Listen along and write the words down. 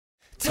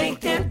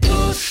Take that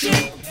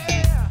bullshit,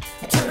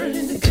 turn it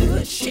into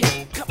good shit.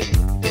 Come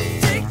on.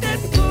 Take that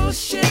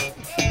bullshit,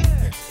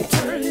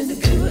 turn it into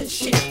good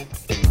shit.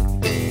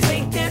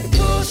 Take that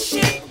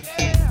bullshit,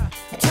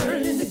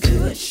 turn it into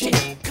good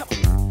shit. Come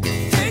on.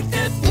 Take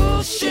that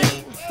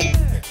bullshit,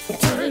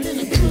 turn it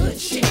into good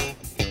shit.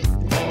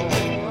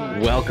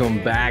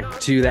 Welcome back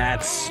to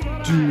that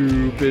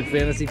stupid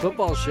fantasy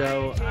football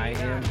show. I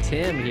am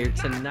Tim here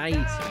tonight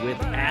with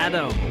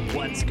Adam.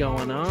 What's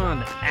going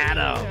on,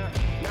 Adam?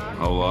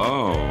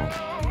 Hello.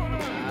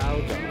 How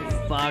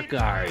the fuck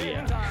are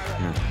you?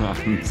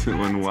 I'm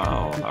doing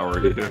well. How are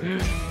you?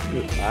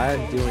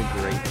 I'm doing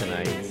great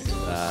tonight.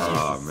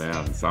 Oh,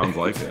 man. Sounds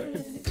like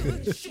it.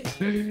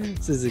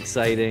 This is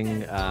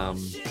exciting.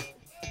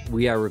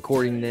 We are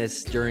recording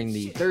this during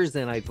the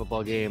Thursday night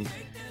football game.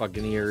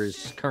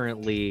 Buccaneers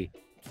currently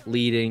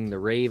leading the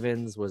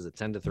Ravens. Was it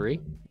 10-3?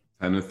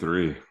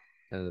 10-3.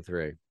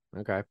 10-3.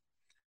 Okay.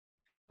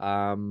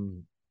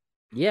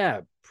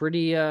 Yeah,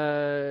 pretty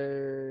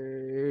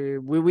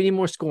we need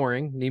more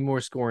scoring. Need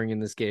more scoring in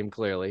this game,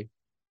 clearly.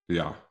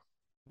 Yeah.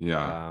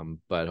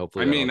 But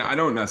hopefully, I mean, I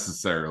don't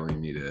necessarily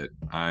need it.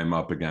 I'm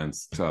up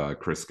against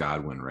Chris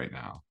Godwin right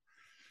now.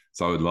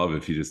 So I would love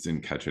if he just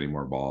didn't catch any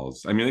more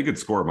balls. I mean, they could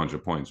score a bunch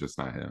of points, just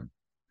not him.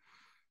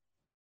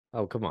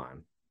 Oh, come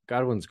on.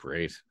 Godwin's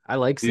great. I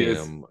like seeing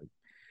him.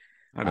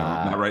 I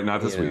know.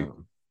 Not this week.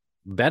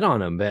 Bet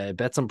on him.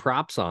 Bet some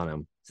props on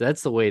him. So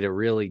that's the way to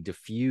really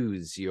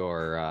diffuse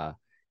your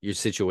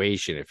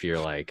situation. If you're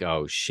like,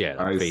 oh shit,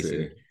 I'm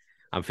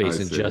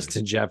facing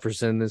Justin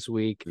Jefferson this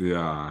week.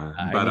 Yeah,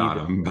 bet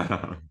on him.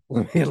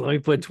 Let me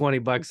put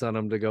 $20 on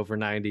him to go for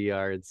 90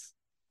 yards.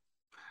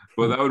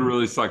 Well, that would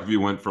really suck if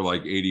you went for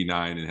like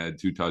 89 and had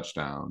 2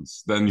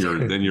 touchdowns. Then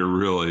you're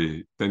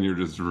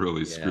just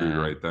really screwed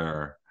right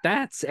there.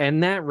 That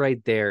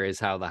right there is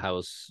how the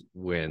house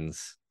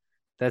wins.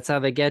 That's how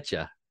they get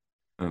you.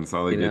 That's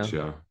how they get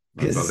you.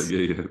 That's how they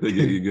get you. They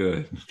get you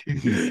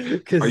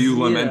good. Are you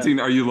lamenting?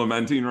 Are you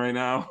lamenting right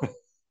now?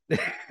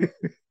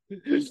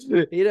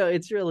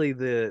 It's really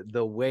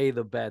the way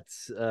the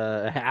bets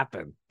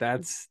happen.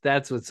 That's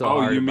what's so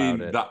hard. Oh, you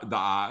mean about the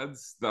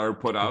odds that are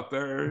put out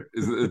there?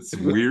 It's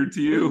weird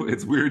to you?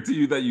 It's weird to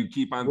you that you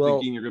keep on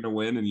thinking you're going to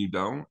win and you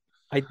don't?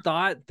 I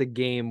thought the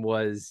game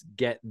was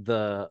get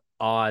the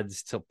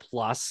odds to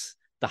plus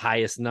the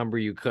highest number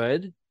you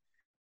could,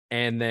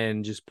 and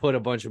then just put a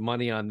bunch of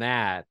money on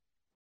that,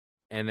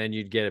 and then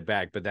you'd get it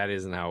back. But that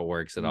isn't how it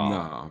works at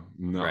all.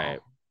 No. Right.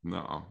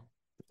 No.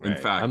 Right. In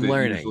fact, I'm it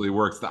learning. usually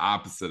works the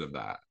opposite of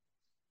that.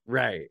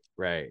 Right.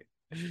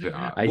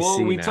 Yeah.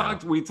 We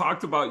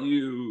talked about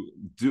you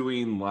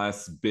doing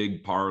less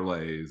big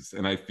parlays,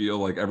 and I feel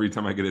like every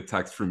time I get a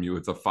text from you,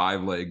 it's a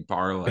 5-leg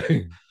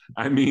parlay.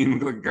 I mean,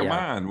 come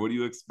on, what do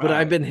you expect? But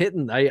I've been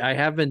hitting. I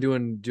have been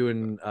doing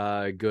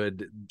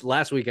good.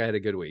 Last week I had a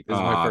good week. This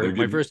is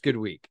my first good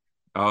week.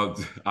 Out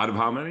of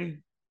how many?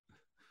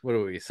 What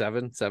are we?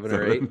 7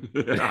 or 8?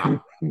 Yeah.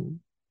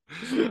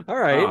 All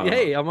right.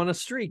 Hey, I'm on a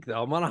streak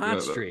though. I'm on a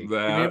hot streak. Give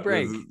me a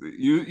break.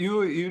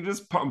 You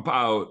just pump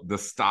out the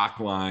stock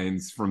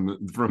lines from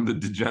the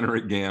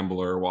degenerate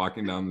gambler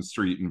walking down the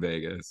street in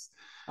Vegas.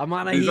 I'm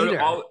on a heater.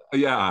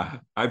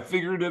 I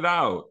figured it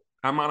out.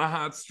 I'm on a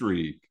hot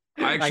streak.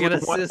 I got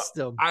a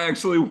system. I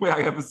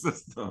have a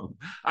system.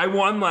 I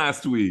won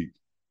last week.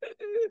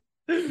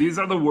 These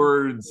are the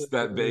words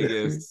that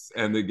Vegas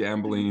and the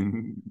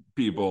gambling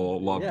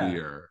people love to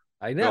hear.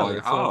 I know. Like,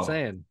 that's what I'm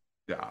saying.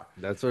 Yeah,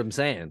 that's what I'm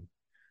saying.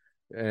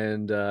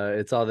 And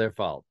it's all their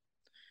fault.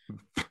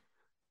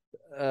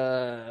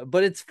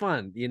 But it's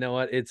fun. You know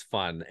what? It's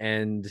fun.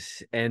 And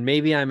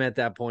maybe I'm at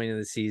that point in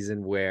the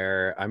season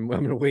where I'm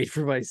going to wait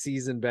for my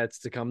season bets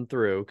to come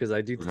through, because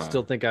I do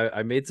still think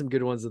I made some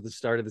good ones at the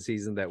start of the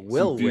season that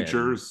will win.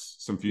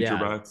 Some future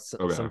bets.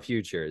 Some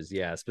futures.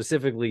 Yeah.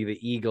 Specifically the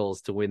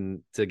Eagles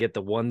to get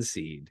the 1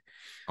 seed.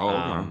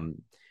 Oh,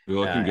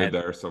 you're looking good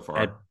there so far.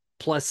 At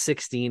plus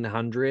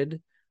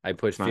 1,600. I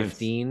put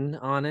 15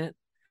 on it.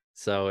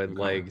 So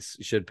it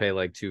should pay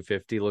like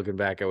 250. Looking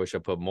back, I wish I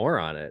put more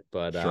on it,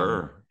 but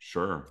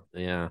sure.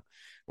 Yeah.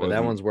 But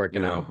that one's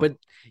working out. But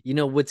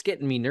what's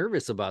getting me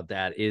nervous about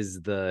that is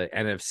the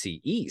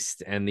NFC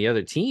East and the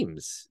other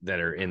teams that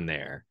are in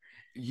there.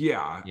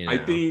 Yeah. I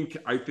think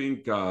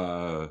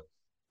the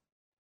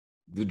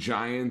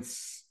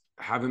Giants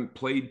haven't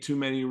played too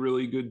many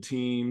really good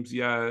teams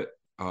yet.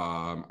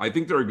 I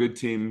think they're a good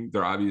team.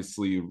 They're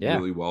obviously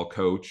really well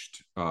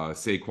coached.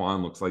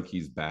 Saquon looks like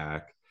he's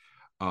back.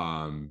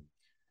 And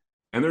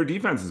their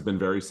defense has been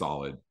very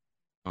solid.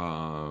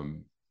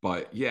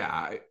 But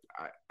yeah,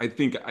 I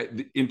think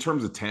in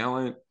terms of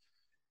talent,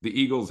 the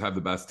Eagles have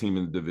the best team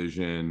in the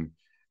division.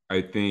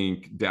 I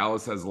think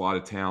Dallas has a lot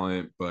of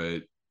talent, but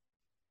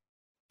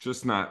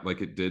just not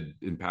like it did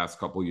in past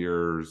couple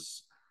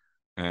years.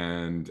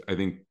 And I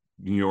think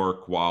New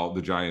York, while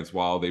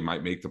they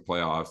might make the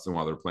playoffs and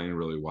while they're playing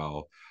really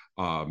well,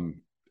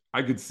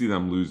 I could see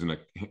them losing a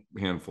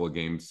handful of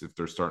games if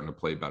they're starting to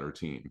play better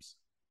teams.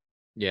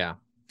 Yeah.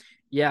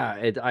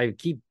 I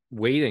keep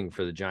waiting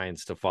for the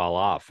Giants to fall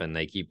off, and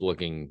they keep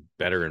looking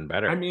better and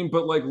better. I mean,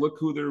 but like, look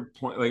who they're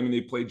playing. Like, I mean,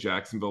 they played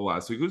Jacksonville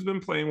last week, who's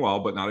been playing well,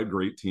 but not a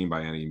great team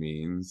by any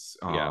means.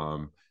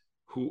 Yeah.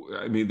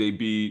 They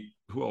beat.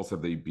 Who else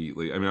have they beat?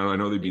 Like, I mean, I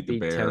know they beat the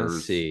Bears.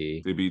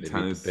 Tennessee. They beat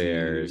Tennessee. The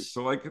Bears.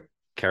 So like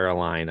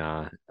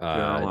Carolina.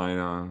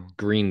 Carolina.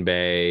 Green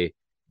Bay.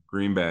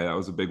 That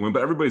was a big win,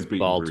 but everybody's beating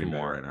Baltimore Green Bay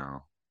right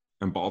now,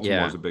 and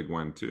Baltimore's a big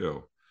win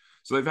too.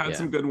 So they've had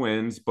some good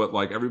wins, but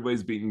like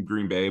everybody's beating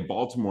Green Bay.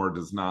 Baltimore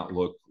does not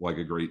look like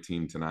a great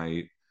team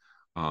tonight.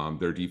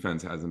 Their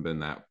defense hasn't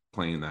been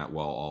playing that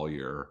well all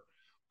year.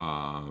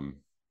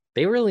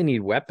 They really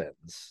need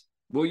weapons.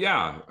 Well,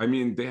 yeah. I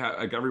mean, they have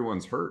like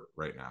everyone's hurt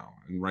right now.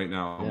 And right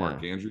now,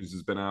 Mark Andrews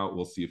has been out.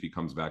 We'll see if he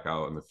comes back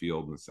out in the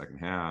field in the second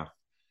half.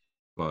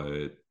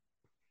 But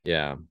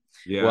yeah.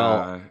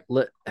 Well,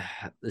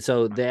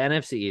 so the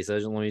NFC East,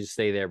 let me just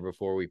stay there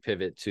before we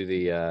pivot to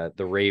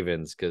the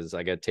Ravens, because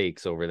I got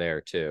takes over there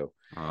too.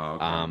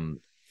 Okay.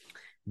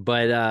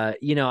 But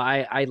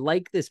I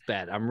like this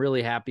bet. I'm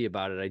really happy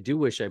about it. I do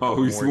wish I put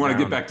you want to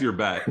get back to your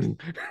bet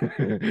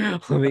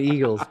on the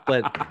Eagles,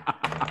 but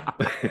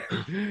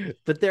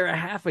but they're a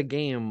half a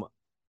game up,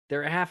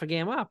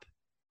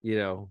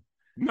 No,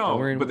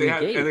 but they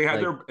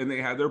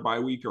had their bye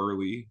week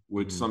early,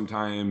 which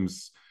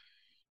sometimes,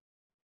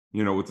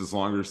 with this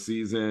longer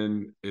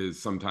season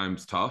is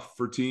sometimes tough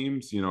for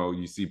teams.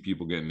 You see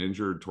people getting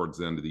injured towards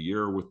the end of the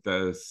year with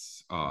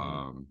this.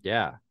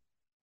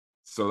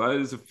 So that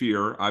is a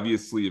fear.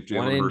 Obviously, if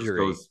Jalen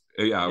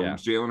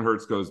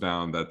Hurts goes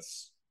down,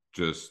 that's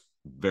just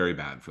very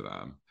bad for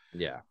them.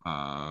 Yeah.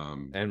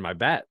 And my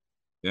bet.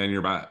 And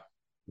your bet.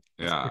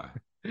 Yeah.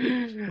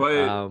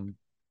 But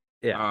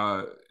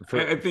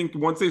I think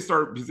once they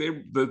start, because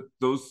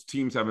those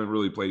teams haven't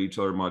really played each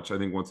other much. I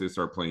think once they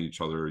start playing each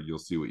other, you'll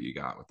see what you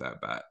got with that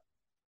bet.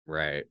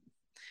 Right.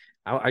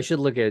 I should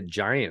look at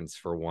Giants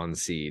for 1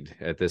 seed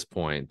at this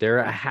point. They're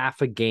a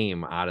half a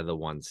game out of the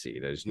 1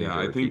 seed.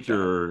 I think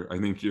you're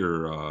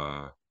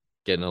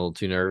getting a little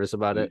too nervous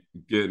about it.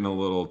 Getting a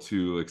little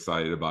too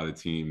excited about a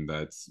team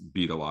that's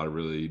beat a lot of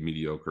really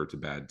mediocre to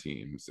bad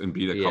teams and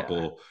beat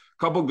a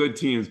couple good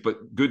teams,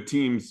 but good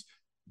teams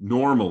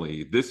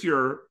normally this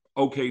year.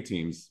 Okay,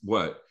 teams.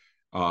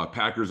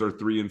 Packers are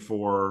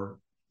 3-4.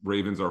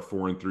 Ravens are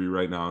 4-3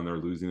 right now, and they're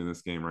losing in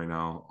this game right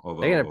now.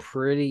 Although they got a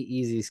pretty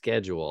easy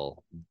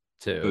schedule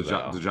too.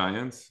 The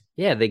Giants.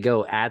 Yeah, they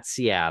go at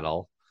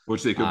Seattle,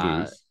 which they could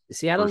lose.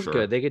 Seattle's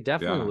good. They could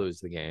definitely lose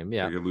the game.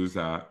 Yeah, they could lose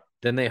that.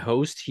 Then they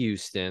host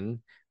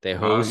Houston. They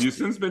host.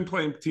 Houston's been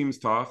playing teams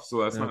tough,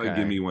 so that's not a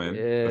gimme win.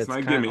 That's not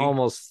a gimme.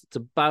 It's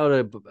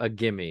about a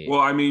gimme.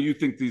 Well, I mean, you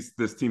think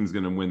this team's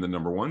going to win the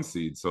number 1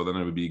 seed, so then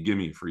it would be a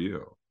gimme for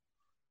you.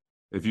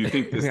 If you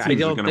think this team's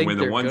going to win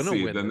the 1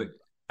 seed, then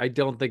I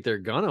don't think they're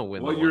gonna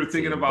win. Well, you're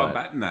thinking about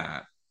betting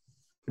that.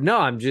 No,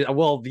 I'm just.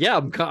 Well,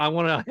 yeah, I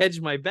want to hedge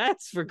my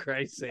bets, for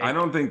Christ's sake. I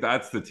don't think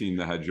that's the team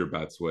to hedge your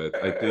bets with.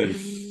 I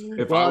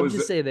think I'm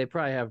just saying they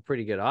probably have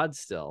pretty good odds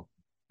still.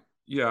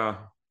 Yeah,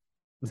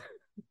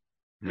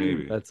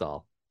 maybe that's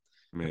all.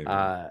 Maybe.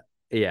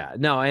 Yeah,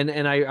 no,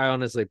 and I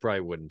honestly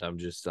probably wouldn't.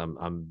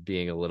 I'm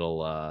being a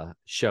little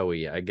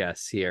showy, I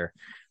guess here.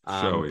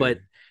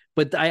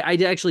 But I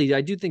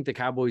do think the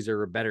Cowboys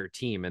are a better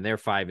team, and they're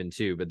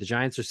 5-2, but the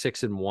Giants are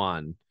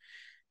 6-1,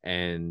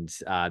 and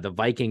the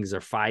Vikings are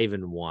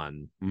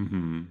 5-1.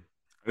 Mm-hmm.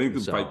 I think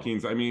the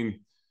Vikings. I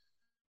mean,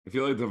 I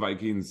feel like the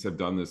Vikings have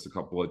done this a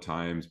couple of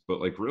times, but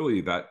like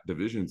really, that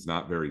division's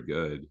not very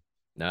good.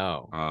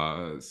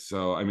 No.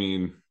 So I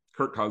mean,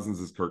 Kirk Cousins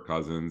is Kirk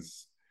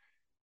Cousins.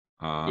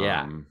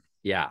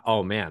 Yeah.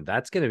 Oh man,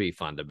 that's gonna be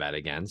fun to bet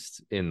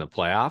against in the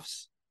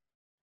playoffs.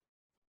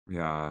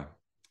 Yeah.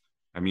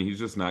 I mean, he's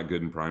just not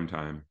good in prime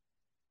time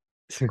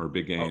or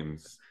big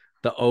games.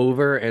 The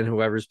over and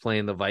whoever's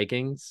playing the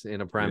Vikings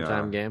in a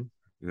primetime game.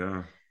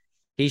 Yeah.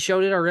 He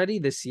showed it already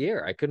this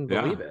year. I couldn't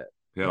believe it.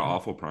 He had an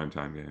awful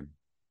primetime game.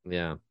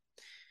 Yeah.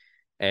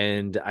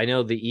 And I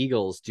know the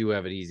Eagles do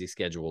have an easy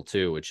schedule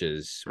too, which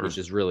is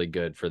really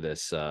good for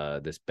this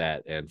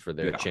bet and for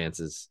their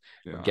chances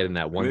of getting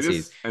that 1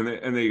 seed.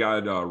 And they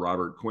got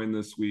Robert Quinn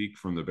this week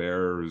from the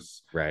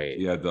Bears. Right.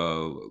 He had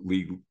the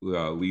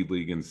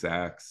lead in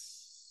sacks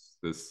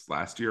this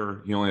last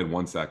year. He only had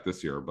 1 sack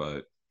this year,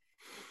 but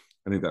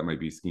I think that might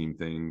be scheme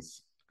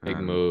things. Big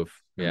move.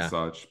 And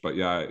such. But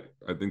yeah,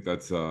 I think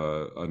that's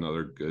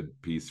another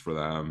good piece for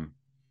them.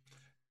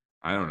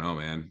 I don't know,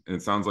 man. And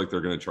it sounds like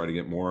they're going to try to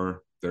get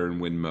more. They're in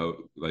win mode,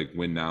 like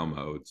win now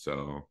mode.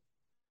 So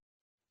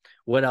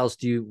what else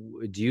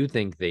do you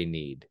think they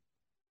need?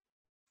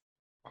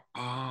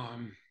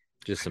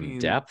 Just some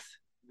depth.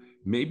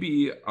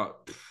 Maybe I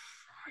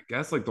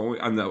guess like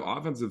on the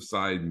offensive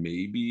side,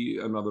 maybe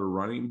another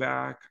running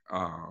back.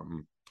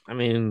 I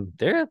mean,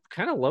 they're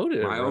kind of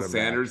loaded. Miles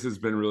Sanders has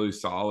been really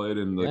solid,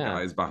 and the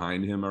guys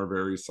behind him are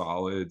very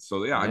solid.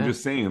 So I'm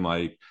just saying,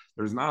 like,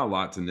 there's not a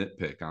lot to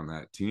nitpick on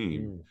that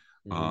team.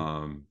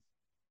 Mm-hmm.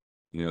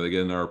 They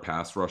get another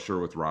pass rusher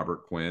with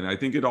Robert Quinn. I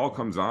think it all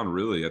comes on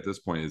really at this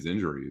point is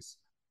injuries.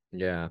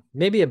 Yeah,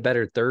 maybe a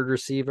better third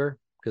receiver.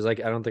 Because I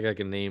don't think I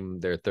can name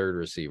their third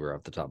receiver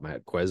off the top of my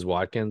head. Quez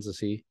Watkins, is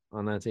he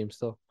on that team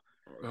still?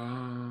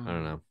 I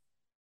don't know.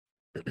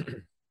 I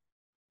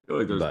feel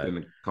like there's But been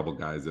a couple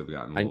guys that have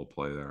gotten a little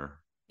play there.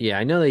 Yeah,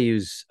 I know they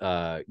use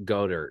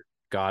Goddard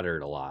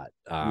a lot.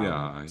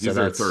 Yeah, so he's their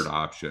that's third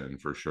option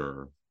for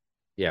sure.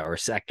 Yeah, or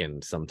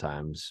second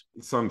sometimes.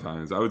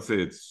 Sometimes I would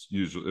say it's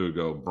usually it would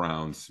go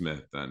Brown,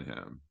 Smith, then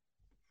him.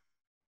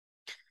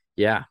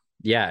 Yeah,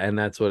 yeah, and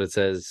that's what it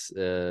says.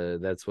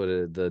 That's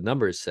what the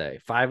numbers say.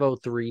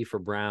 503 for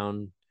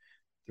Brown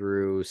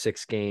through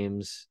 6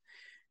 games.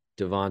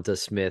 Devonta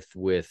Smith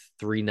with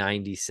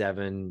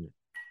 397.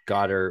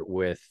 Goddard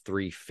with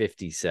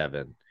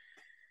 357.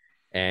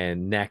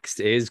 And next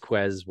is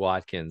Quez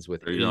Watkins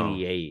with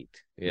 88.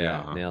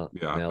 Yeah, nailed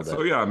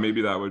so it. yeah,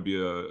 maybe that would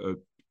be a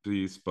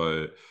piece,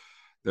 but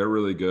they're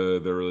really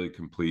good. They're really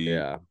complete.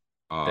 Yeah,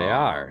 they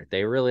are.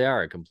 They really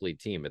are a complete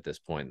team at this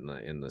point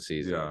in the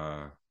season.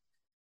 Yeah,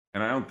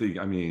 and I don't think.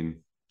 I mean,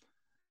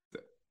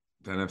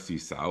 the NFC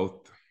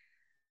South.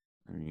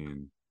 I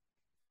mean,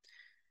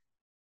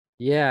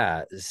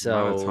 yeah.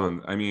 So not a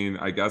ton. I mean,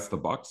 I guess the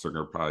Bucks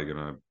are probably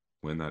gonna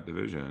win that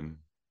division.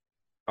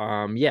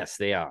 Yes,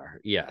 they are.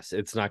 Yes,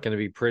 it's not going to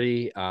be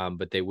pretty,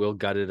 but they will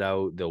gut it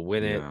out. They'll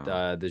win it.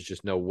 There's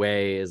just no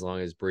way, as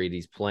long as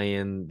Brady's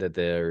playing, that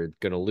they're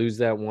going to lose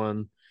that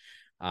one.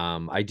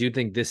 I do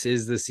think this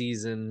is the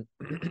season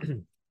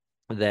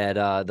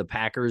that the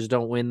Packers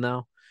don't win,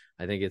 though.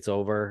 I think it's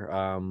over.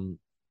 Up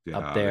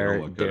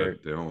there,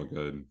 they don't look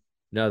good.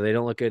 No, they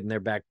don't look good, and they're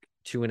back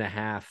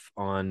 2.5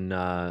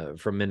 on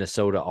from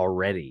Minnesota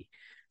already.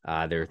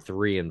 They're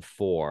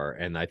 3-4,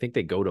 and I think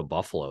they go to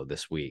Buffalo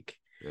this week.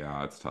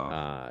 Yeah, it's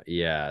tough.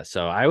 Yeah,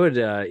 so I would,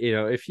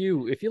 if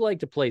you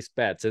like to place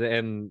bets,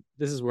 and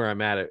this is where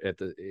I'm at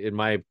in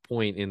my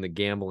point in the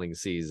gambling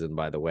season,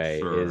 by the way,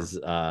 is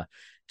to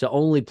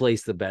only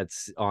place the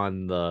bets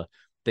on the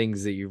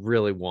things that you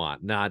really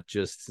want, not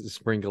just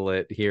sprinkle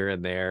it here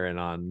and there and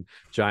on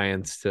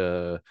Giants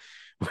to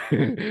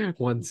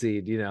 1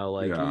 seed.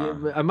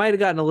 I might have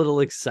gotten a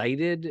little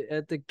excited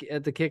at the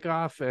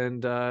kickoff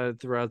and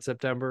throughout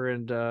September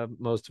and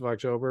most of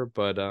October,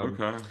 but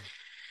okay, all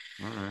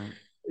right.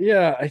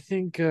 Yeah, I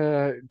think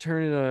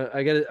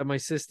my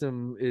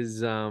system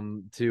is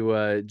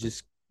to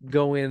just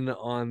go in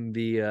on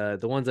the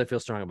ones I feel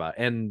strong about.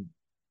 And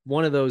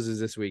one of those is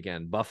this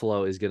weekend.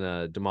 Buffalo is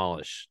gonna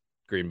demolish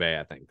Green Bay,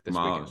 I think, this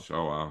weekend.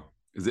 Oh wow.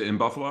 Is it in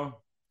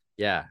Buffalo?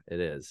 Yeah,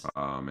 it is.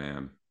 Oh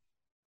man.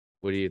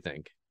 What do you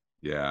think?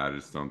 Yeah, I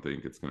just don't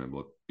think it's gonna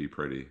be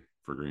pretty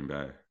for Green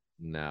Bay.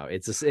 No,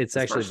 it's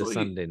actually the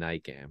Sunday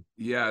night game.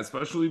 Yeah,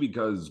 especially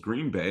because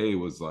Green Bay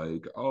was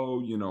like,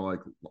 like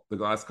the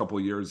last couple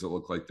of years, it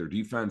looked like their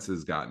defense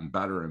has gotten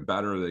better and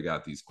better. They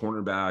got these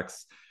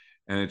cornerbacks,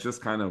 and it's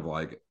just kind of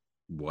like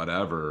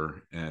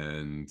whatever.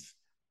 And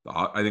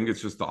I think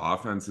it's just the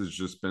offense has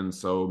just been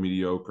so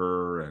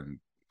mediocre, and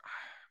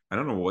I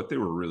don't know what they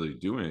were really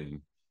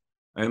doing.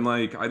 And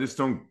like, I just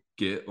don't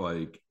get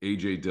like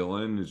AJ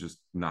Dillon has just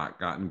not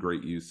gotten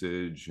great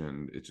usage,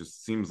 and it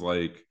just seems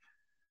like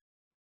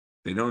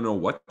they don't know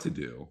what to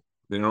do.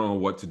 They don't know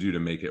what to do to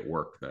make it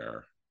work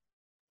there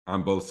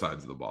on both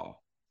sides of the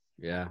ball.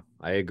 Yeah,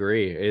 I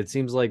agree. It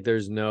seems like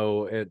there's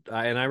and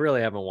I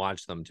really haven't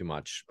watched them too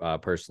much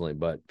personally,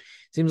 but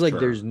it seems like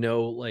there's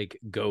no like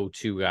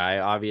go-to guy,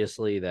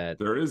 obviously, that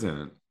there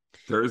isn't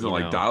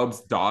like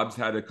Dobbs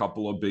had a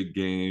couple of big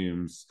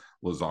games.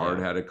 Lazard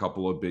had a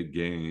couple of big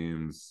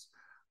games.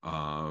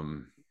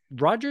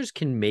 Rodgers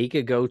can make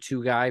a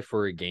go-to guy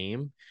for a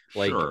game,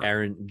 like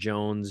Aaron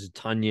Jones,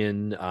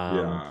 Tunyon,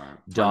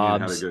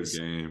 Dobbs, had a good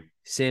game.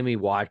 Sammy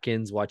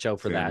Watkins. Watch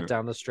out for that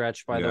down the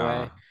stretch, by the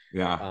way.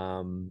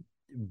 Yeah.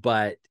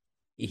 But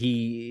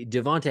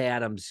Devonta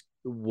Adams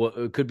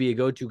could be a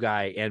go-to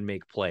guy and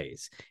make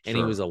plays, and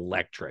he was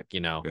electric. They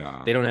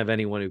don't have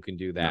anyone who can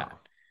do that.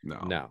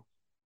 No.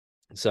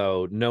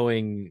 So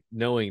knowing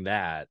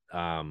that,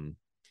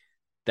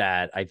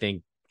 that I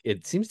think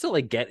it seems to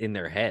like get in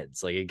their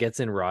heads. Like it gets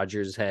in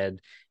Rodgers' head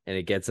and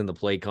it gets in the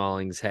play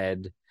calling's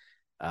head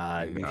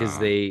because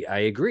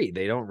I agree.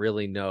 They don't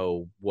really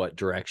know what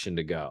direction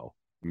to go.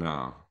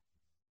 No.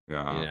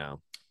 Yeah.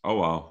 Oh,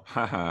 well.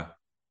 Haha.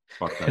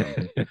 Fuck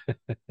them.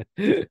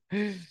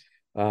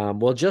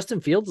 Well, Justin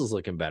Fields is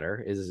looking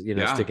better,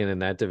 sticking in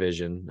that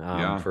division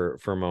for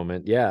a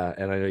moment. Yeah.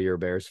 And I know you're a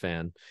Bears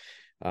fan.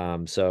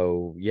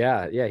 So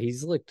yeah,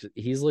 he's looked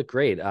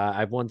great.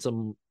 I've won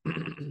some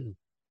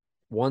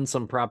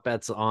prop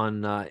bets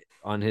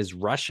on his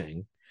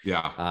rushing.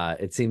 Yeah.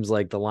 It seems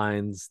like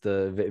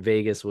the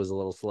Vegas was a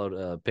little slow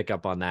to pick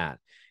up on that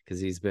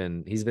because he's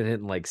been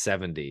hitting like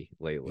 70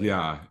 lately.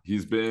 Yeah,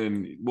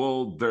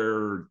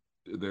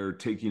 they're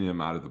taking him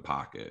out of the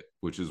pocket,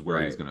 which is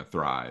where he's going to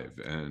thrive.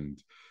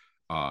 And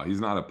he's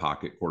not a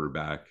pocket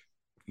quarterback.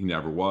 He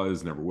never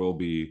was, never will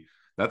be.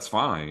 That's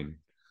fine.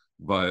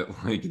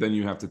 But like, then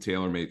you have to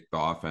tailor make the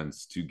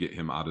offense to get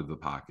him out of the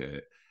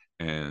pocket.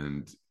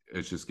 And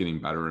it's just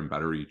getting better and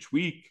better each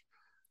week.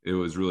 It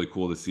was really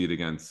cool to see it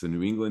against the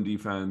New England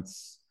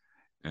defense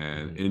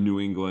and in New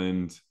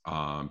England,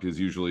 because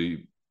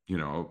usually,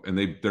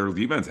 and their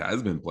defense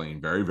has been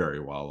playing very, very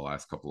well the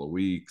last couple of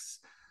weeks.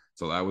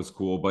 So that was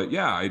cool. But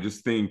yeah, I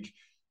just think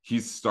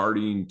he's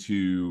starting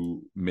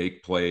to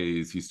make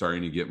plays. He's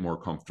starting to get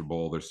more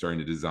comfortable. They're starting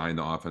to design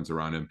the offense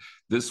around him.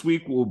 This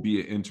week will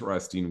be an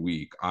interesting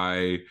week.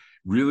 I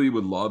really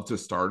would love to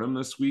start him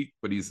this week,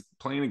 but he's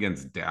playing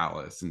against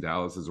Dallas, and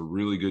Dallas is a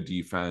really good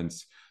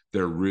defense.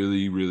 They're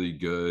really, really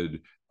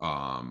good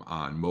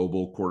on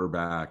mobile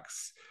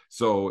quarterbacks.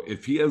 So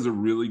if he has a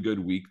really good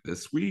week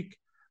this week,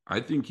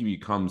 I think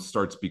he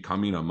starts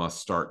becoming a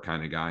must-start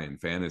kind of guy in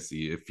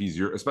fantasy if he's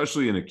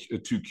especially in a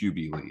 2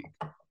 QB league.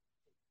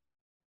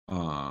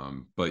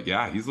 But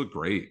yeah, he's looked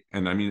great.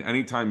 And I mean,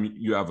 anytime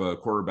you have a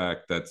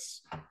quarterback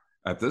that's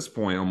at this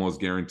point almost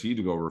guaranteed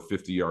to go over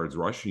 50 yards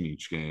rushing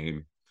each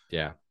game,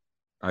 yeah,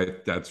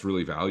 that's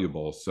really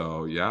valuable.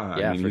 So yeah,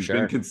 I mean,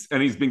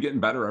 he's been getting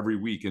better every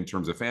week in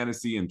terms of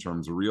fantasy, in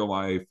terms of real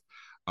life.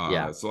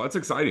 So that's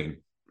exciting.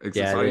 It's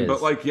exciting.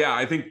 But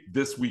I think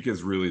this week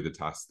is really the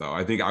test, though.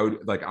 I think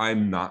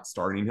I'm not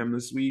starting him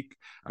this week.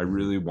 I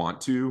really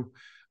want to.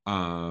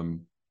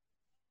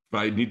 But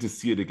I need to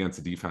see it against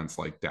a defense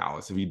like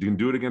Dallas. If he can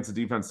do it against a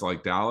defense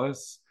like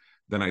Dallas,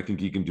 then I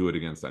think he can do it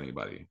against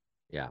anybody.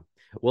 Yeah.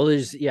 Well,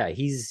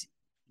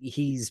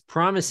 he's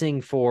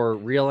promising for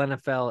real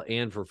NFL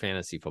and for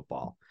fantasy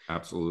football.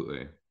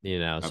 Absolutely.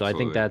 So I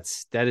think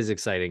that is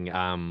exciting.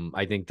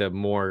 I think the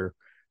more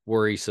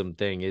worrisome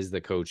thing is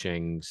the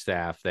coaching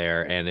staff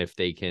there, and if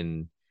they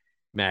can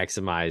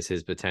maximize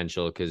his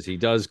potential, because he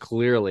does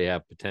clearly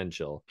have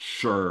potential.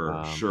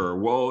 Sure.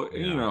 Well,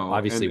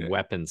 obviously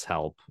weapons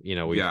help.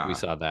 We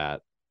saw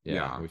that.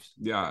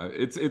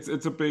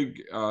 It's a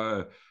big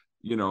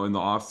in the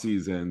off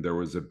season there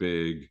was a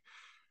big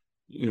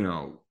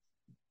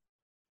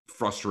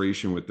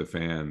frustration with the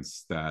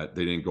fans that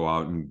they didn't go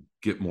out and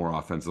get more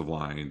offensive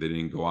line. They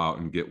didn't go out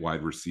and get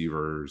wide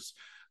receivers.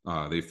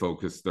 They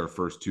focused their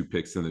first 2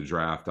 picks in the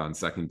draft on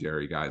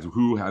secondary guys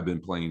who have been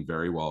playing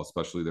very well,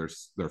 especially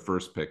their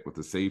first pick with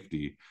the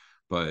safety.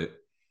 But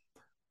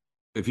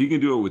if he can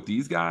do it with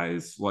these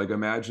guys, like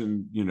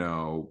imagine,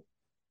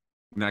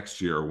 next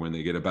year when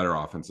they get a better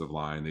offensive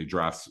line, they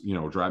draft a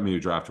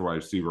wide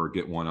receiver or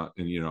get one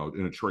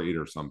in a trade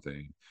or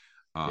something.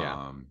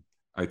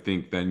 I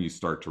think then you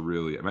start to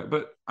really,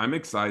 but I'm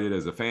excited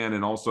as a fan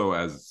and also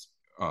as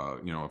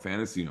a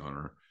fantasy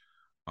owner.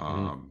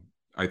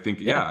 I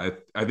think, I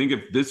think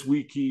if this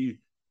week he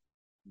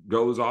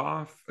goes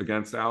off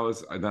against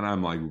Dallas, then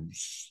I'm like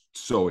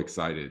so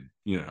excited,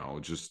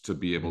 just to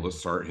be able to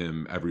start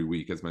him every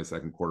week as my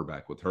second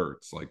quarterback with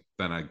Hurts. Like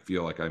then I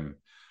feel like I'm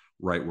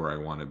right where I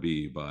want to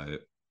be. But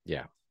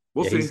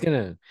we'll see.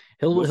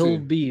 He'll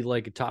be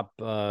like a top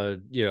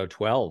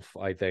 12,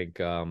 I think.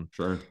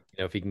 Sure.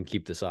 If he can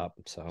keep this up.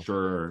 So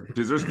sure.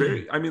 Because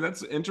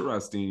that's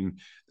interesting.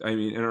 I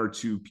mean, in our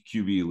 2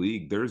 QB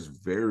league, there's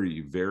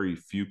very, very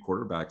few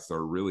quarterbacks that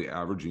are really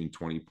averaging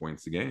 20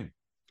 points a game.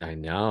 I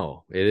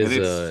know. It is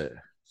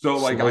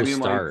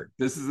start.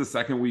 This is the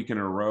second week in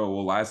a row.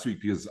 Well, last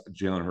week because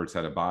Jalen Hurts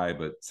had a bye,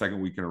 but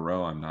second week in a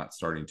row, I'm not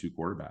starting 2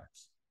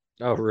 quarterbacks.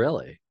 Oh,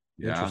 really?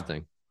 Yeah.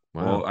 Interesting.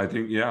 Wow. Well, I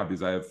think,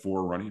 because I have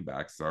 4 running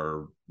backs that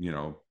are,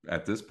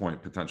 at this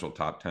point, potential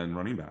top 10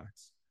 running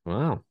backs.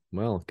 Wow.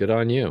 Well, good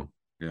on you.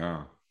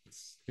 Yeah.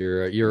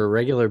 You're a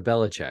regular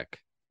Belichick.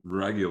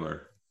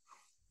 Regular.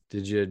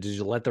 Did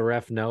you let the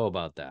ref know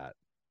about that?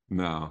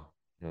 No.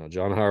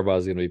 John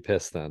Harbaugh's gonna be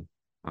pissed then.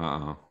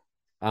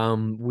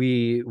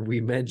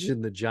 We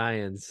mentioned the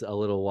Giants a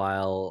little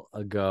while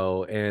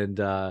ago, and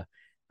I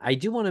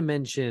do want to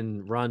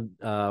mention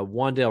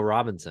Wan'Dale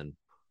Robinson.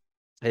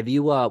 Have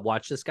you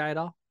watched this guy at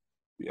all?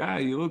 Yeah,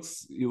 he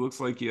looks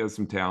like he has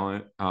some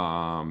talent.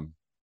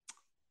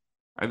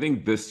 I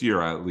think this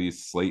year at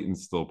least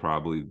Slayton's still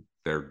probably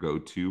their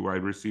go-to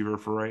wide receiver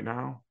for right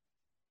now.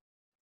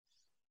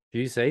 Do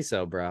you say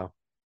so, bro?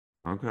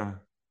 Okay.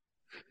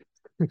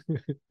 I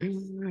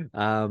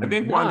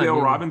think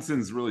Wan'Dale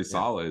Robinson's really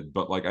solid,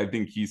 but I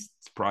think he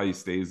probably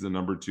stays the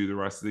number 2 the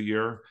rest of the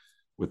year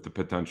with the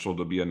potential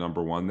to be a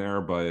number 1 there.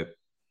 But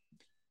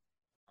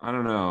I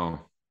don't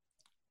know.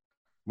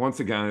 Once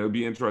again, it would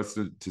be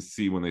interesting to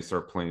see when they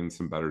start playing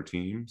some better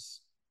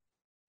teams.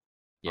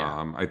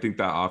 Yeah. I think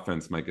that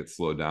offense might get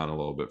slowed down a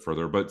little bit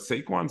further, but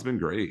Saquon's been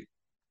great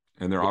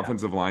and their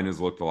offensive line has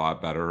looked a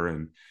lot better.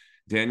 And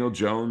Daniel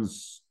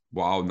Jones,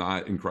 while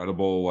not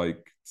incredible,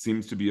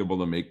 seems to be able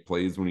to make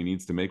plays when he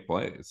needs to make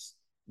plays.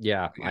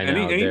 Yeah. I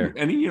know.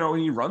 And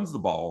he runs the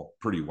ball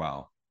pretty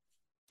well.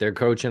 They're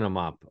coaching him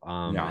up.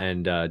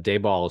 And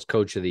Dayball is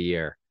coach of the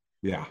year.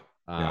 Yeah.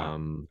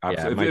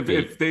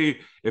 If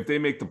they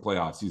make the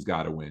playoffs, he's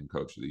got to win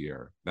coach of the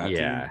year.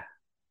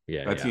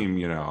 That team,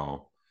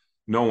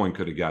 no one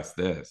could have guessed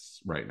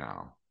this right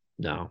now.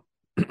 No.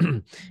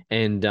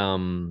 And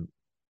right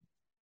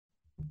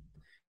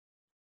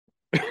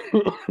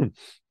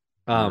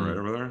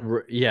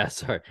over there?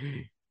 Sorry.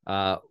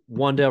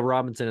 Wan'Dale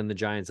Robinson and the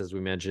Giants, as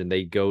we mentioned,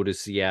 they go to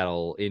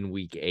Seattle in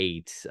week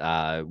 8.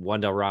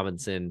 Wan'Dale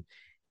Robinson,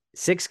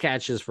 6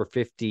 catches for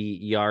 50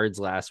 yards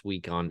last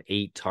week on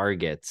 8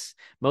 targets.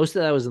 Most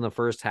of that was in the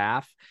first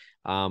half.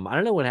 I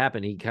don't know what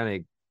happened. He kind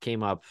of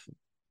came up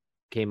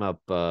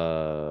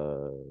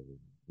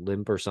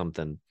limp or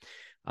something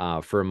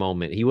for a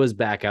moment. He was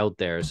back out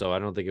there, so I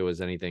don't think it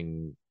was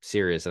anything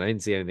serious, and I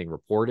didn't see anything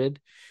reported.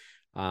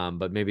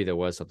 But maybe there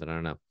was something, I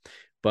don't know.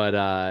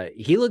 But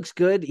he looks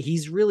good.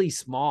 He's really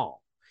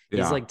small.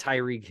 He's like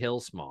Tyreek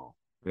Hill small.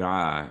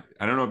 Yeah,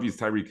 I don't know if he's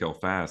Tyreek Hill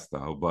fast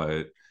though,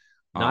 but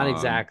not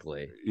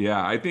exactly.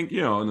 Yeah, I think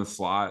in the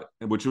slot,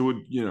 which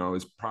would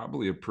is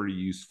probably a pretty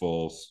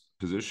useful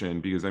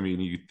position because I mean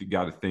you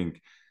got to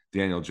think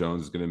Daniel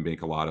Jones is going to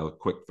make a lot of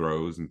quick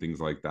throws and things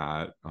like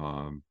that.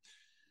 And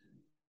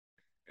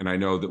I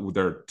know that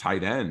their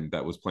tight end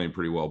that was playing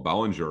pretty well,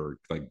 Bellinger,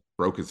 like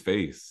broke his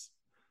face.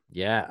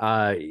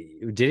 Yeah.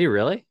 Did he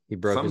really? He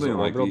broke something his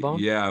orbital bone?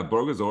 Yeah,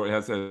 broke his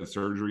has had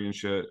surgery and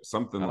shit.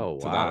 Something to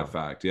that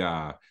effect.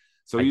 Yeah.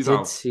 So he's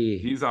out.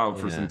 He's out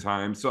for some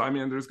time. So I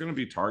mean, there's going to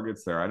be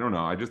targets there. I don't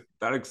know. I just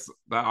that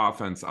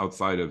offense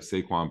outside of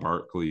Saquon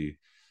Barkley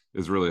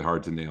is really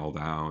hard to nail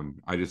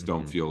down. I just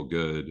don't feel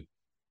good,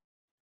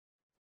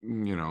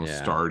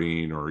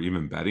 starting or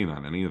even betting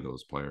on any of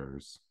those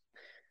players.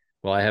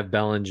 Well, I have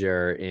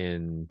Bellinger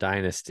in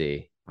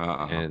Dynasty.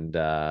 And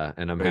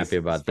I'm happy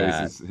about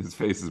that. His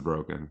face is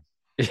broken.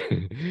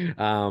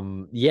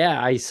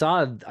 Yeah, I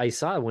saw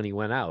when he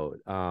went out.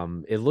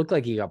 It looked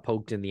like he got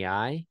poked in the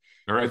eye.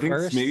 Or I think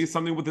maybe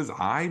something with his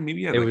eye.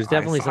 Maybe it was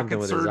definitely something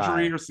with his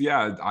eye.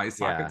 Eye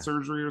socket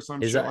surgery or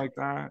some shit like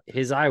that.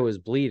 His eye was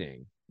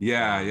bleeding.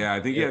 Yeah.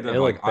 I think he had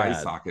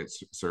eye socket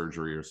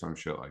surgery or some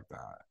shit like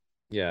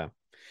that.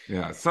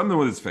 Yeah, something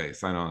with his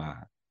face. I know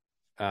that.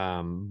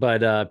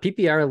 But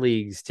PPR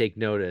leagues take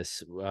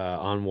notice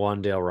on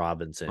Wan'Dale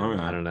Robinson.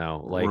 I don't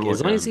know, like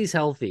as long as he's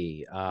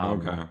healthy.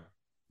 Okay.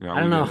 Yeah, I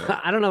don't know.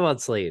 I don't know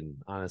about Slayton,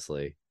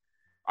 honestly.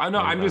 I know.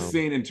 I'm just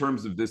saying in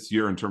terms of this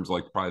year, in terms of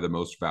like probably the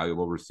most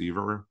valuable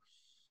receiver.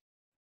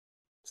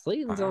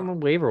 Slayton's on the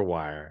waiver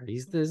wire.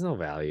 There's no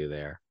value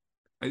there.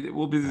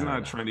 Well, because he's not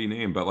a trendy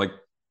name, but like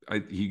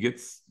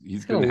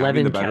he's been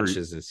 11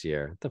 catches this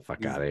year. Get the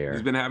fuck out of here.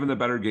 He's been having the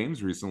better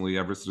games recently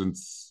ever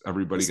since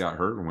everybody got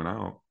hurt and went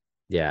out.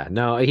 Yeah,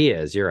 no, he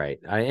is. You're right.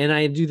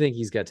 I do think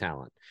he's got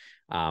talent.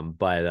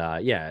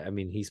 But yeah, I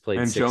mean, he's played.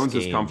 And 6 Jones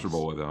games. Is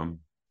comfortable with him.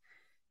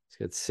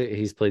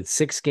 He's played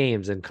 6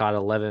 games and caught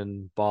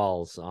 11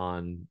 balls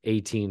on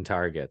 18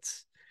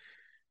 targets.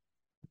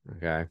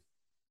 Okay.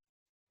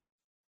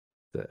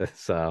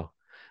 So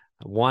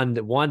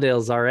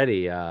Wan'Dale's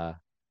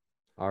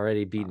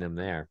already beating him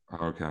there.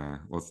 Okay,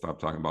 let's stop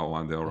talking about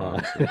Wan'Dale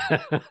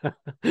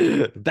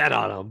Robinson. Bet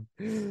on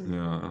him.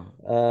 Yeah.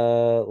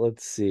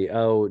 Let's see.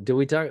 Oh, did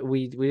we talk?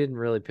 We didn't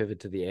really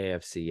pivot to the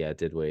AFC yet,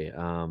 did we?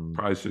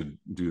 Probably should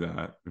do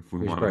that if we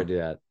want. Should probably do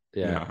that.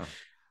 Yeah.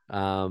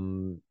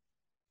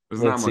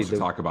 There's not much to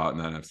talk about in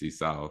the NFC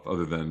South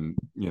other than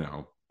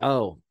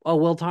Oh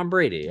well, Tom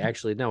Brady.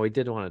 Actually, no, we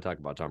did want to talk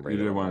about Tom Brady.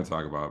 We did want to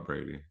talk about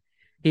Brady.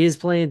 He is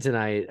playing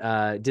tonight.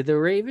 Did the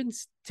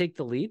Ravens take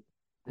the lead?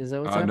 Is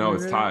that what's happening? No,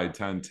 it's tied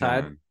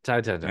 10-10.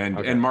 Tied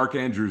 10-10. And Mark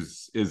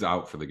Andrews is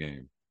out for the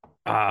game.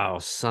 Oh,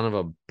 son of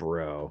a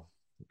bro.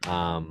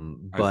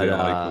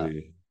 But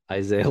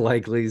Isaiah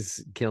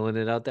Likely's killing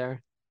it out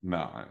there. No,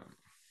 I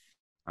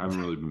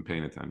haven't really been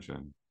paying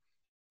attention.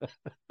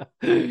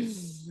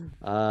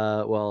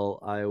 Well,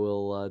 I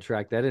will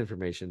track that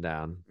information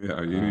down.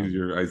 Yeah, you need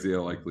your Isaiah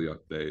Likely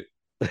update.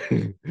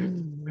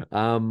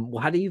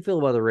 How do you feel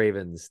about the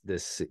Ravens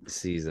this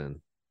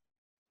season?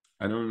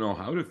 I don't know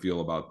how to feel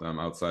about them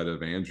outside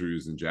of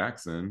Andrews and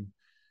Jackson.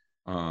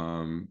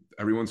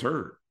 Everyone's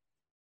hurt.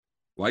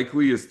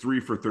 Likely is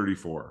 3 for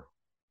 34.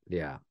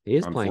 Yeah, he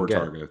is playing 4 good.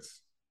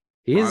 Targets.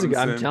 He is.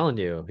 I'm telling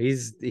you, he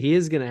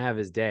is going to have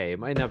his day. It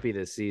might not be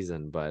this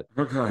season, but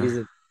he's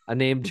a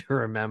name to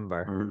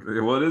remember.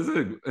 Okay. What is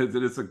it?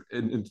 It's an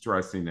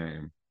interesting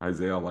name,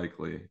 Isaiah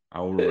Likely. I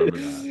will remember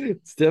that.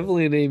 It's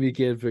definitely a name you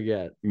can't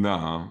forget.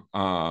 No,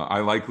 I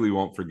likely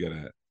won't forget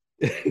it.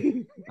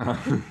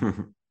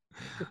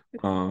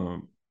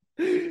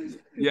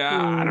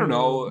 Yeah, I don't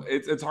know.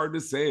 It's hard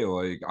to say.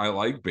 Like, I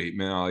like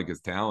Bateman, I like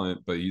his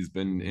talent, but he's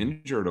been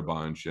injured a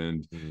bunch,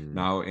 and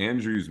now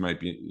Andrews might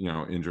be,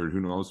 injured.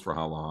 Who knows for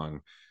how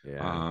long?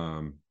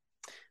 Yeah.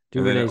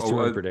 Duvernay's too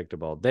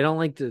unpredictable. They don't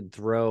like to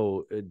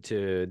throw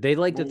to. They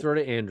like to throw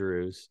to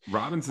Andrews.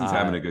 Robinson's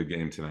having a good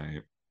game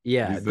tonight.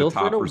 Yeah, he's the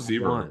top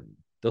receiver.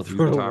 They'll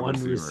throw to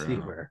one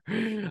receiver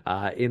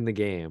in the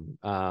game,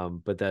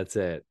 but that's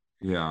it.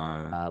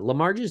 Yeah.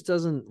 Lamar just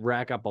doesn't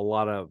rack up a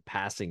lot of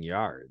passing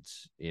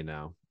yards,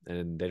 and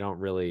they don't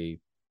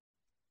really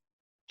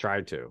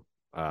try to.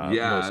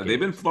 They've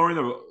been throwing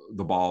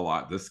the ball a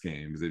lot this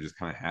game because they just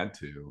kind of had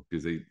to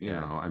because they,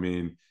 I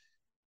mean,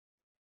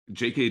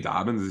 J.K.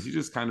 Dobbins, is he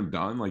just kind of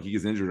done? Like, he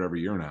gets injured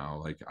every year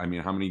now. Like, I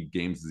mean, how many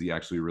games has he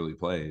actually really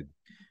played?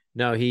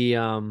 No, he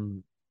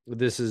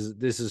this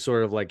is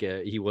sort of like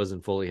he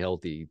wasn't fully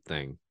healthy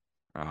thing.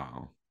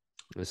 Oh.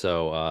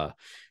 So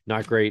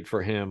not great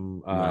for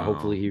him. No.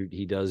 Hopefully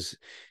he does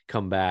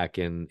come back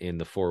in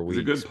the 4 weeks.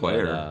 He's a good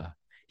player. But,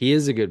 he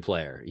is a good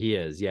player. He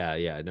is.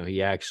 Yeah. No,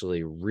 he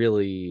actually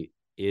really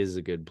is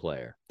a good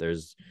player.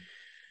 There's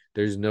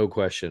There's no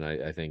question,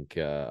 I think,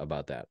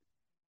 about that.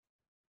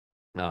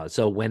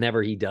 So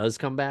whenever he does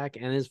come back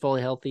and is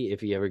fully healthy, if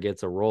he ever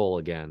gets a role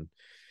again,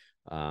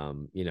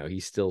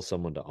 he's still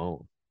someone to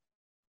own.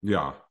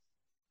 Yeah.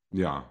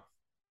 Yeah.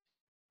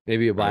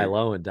 Maybe you buy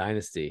low in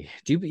Dynasty.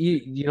 Do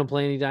you don't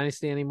play any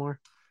Dynasty anymore?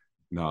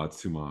 No,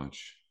 it's too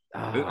much.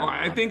 Oh,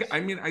 I think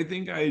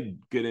I'd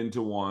get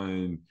into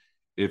one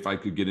if I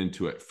could get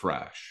into it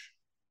fresh.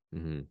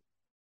 Mm-hmm.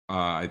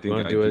 I think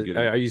I could get.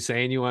 Are you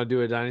saying you want to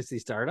do a Dynasty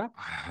startup?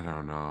 I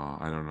don't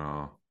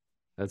know.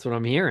 That's what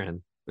I'm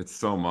hearing. It's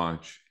so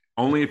much.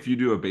 Only if you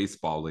do a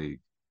baseball league.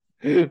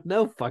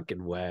 No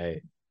fucking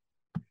way.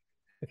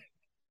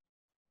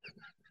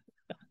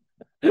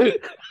 You're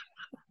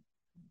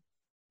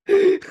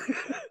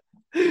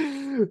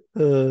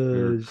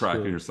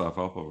cracking yourself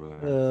up over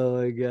that. Oh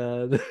my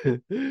god.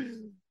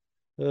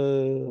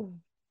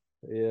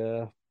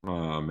 Yeah.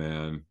 Oh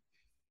man.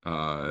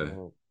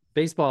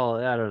 Baseball,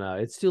 I don't know.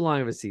 It's too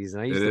long of a season.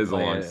 I used it to is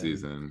play a long it.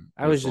 season.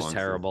 I was just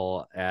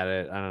terrible at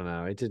it. I don't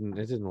know. It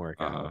didn't work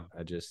out.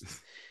 I just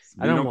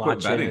I don't watch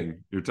quit betting. It.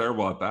 You're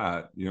terrible at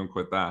that. You don't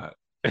quit that.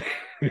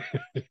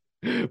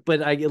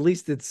 But at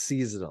least it's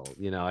seasonal.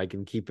 I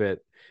can keep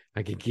it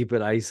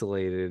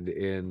isolated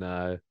in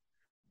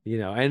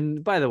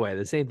and by the way,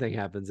 the same thing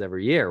happens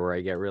every year where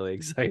I get really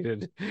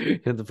excited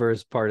in the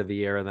first part of the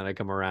year and then I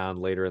come around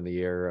later in the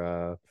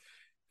year.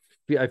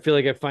 I feel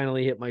like I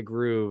finally hit my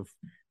groove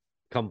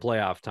come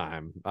playoff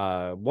time.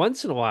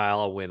 Once in a while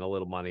I'll win a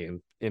little money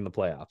in the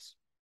playoffs.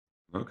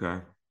 Okay.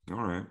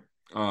 All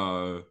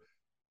right.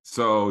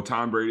 So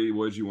Tom Brady,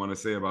 what did you want to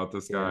say about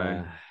this guy?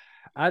 Yeah,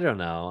 I don't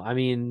know. I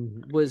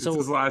mean,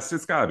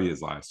 it's gotta be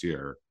his last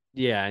year.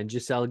 Yeah, and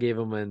Giselle gave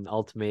him an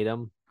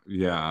ultimatum.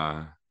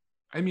 Yeah.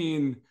 I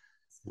mean,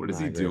 what is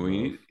he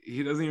doing?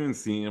 He doesn't even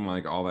seem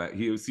like all that.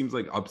 He seems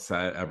like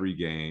upset every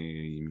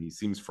game. He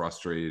seems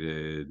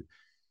frustrated.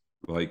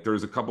 Like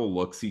there's a couple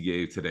looks he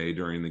gave today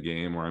during the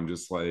game where I'm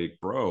just like,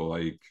 bro,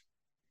 like,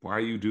 why are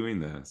you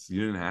doing this?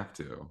 You didn't have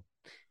to.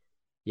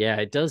 Yeah,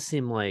 it does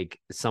seem like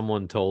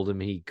someone told him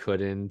he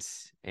couldn't,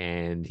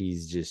 and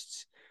he's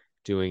just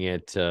doing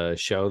it to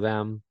show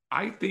them.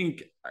 I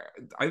think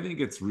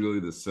it's really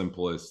the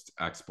simplest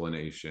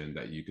explanation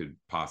that you could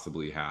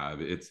possibly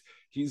have.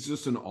 He's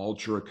just an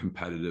ultra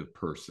competitive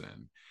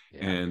person.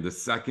 Yeah. And the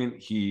second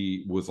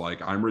he was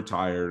like, I'm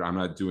retired, I'm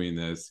not doing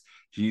this,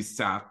 he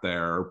sat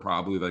there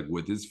probably like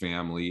with his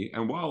family.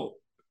 And while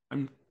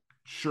I'm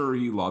sure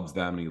he loves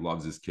them and he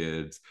loves his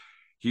kids,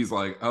 he's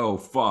like, oh,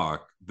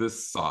 fuck,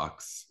 this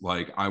sucks.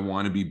 Like, I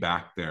want to be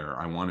back there.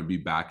 I want to be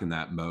back in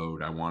that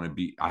mode.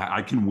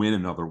 I can win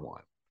another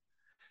one.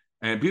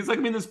 And because, like,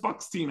 I mean, this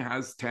Bucks team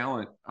has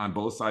talent on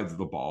both sides of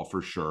the ball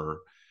for sure.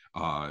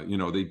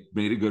 They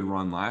made a good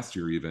run last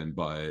year even,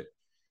 but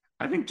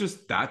I think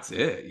just that's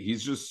it.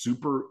 He's just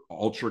super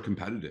ultra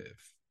competitive.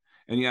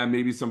 And yeah,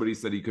 maybe somebody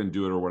said he couldn't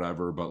do it or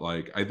whatever, but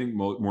like, I think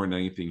more than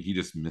anything, he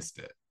just missed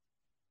it.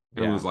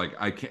 And was like,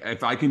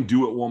 if I can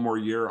do it one more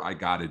year, I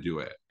got to do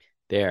it.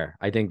 There.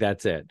 I think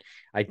that's it.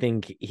 I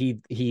think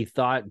he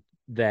thought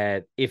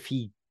that if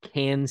he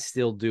can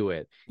still do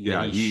it,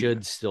 he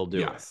should still do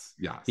it.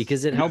 Yes.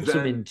 Because it helps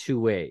him in two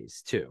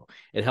ways too.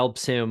 It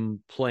helps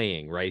him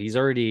playing, right? He's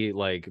already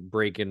like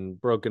broken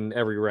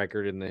every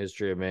record in the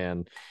history of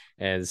man,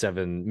 and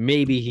 7.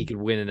 Maybe he could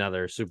win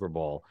another Super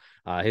Bowl,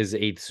 his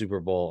 8th Super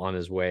Bowl on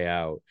his way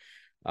out.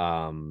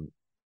 And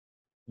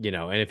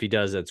if he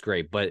does, that's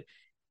great. But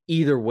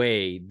either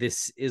way,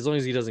 this, as long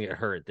as he doesn't get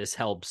hurt, this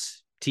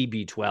helps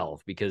TB12,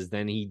 because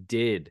then he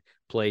did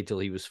play till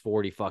he was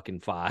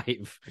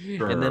 45.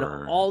 Sure. And then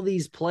all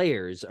these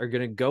players are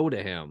going to go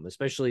to him,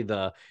 especially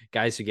the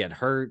guys who get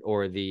hurt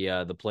or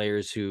the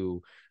players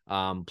who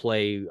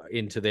play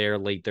into their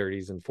late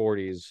 30s and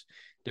 40s.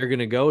 They're going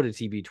to go to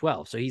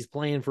TB12. So he's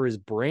playing for his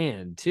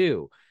brand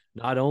too,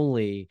 not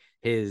only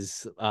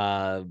his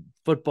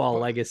football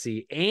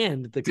legacy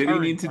and the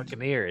current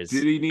Buccaneers.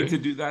 Did he need to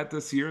do that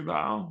this year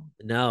though?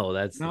 No,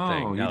 that's the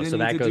thing. No, so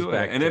that goes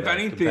back. And if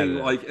anything,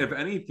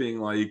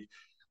 like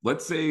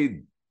let's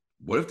say,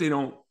 what if they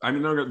don't? I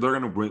mean, they're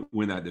going to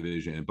win that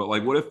division, but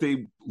like, what if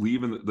they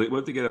leave what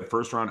if they get a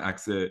first round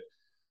exit?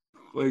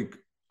 Like,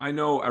 I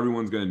know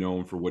everyone's going to know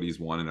him for what he's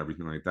won and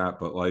everything like that,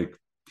 but like,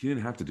 he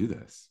didn't have to do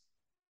this.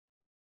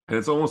 And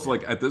it's almost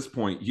like at this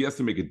point, he has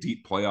to make a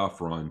deep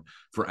playoff run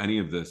for any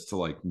of this to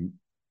like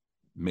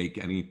make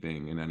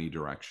anything in any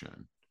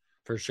direction.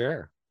 For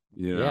sure.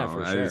 For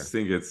sure. I just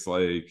think it's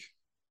like,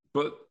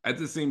 but at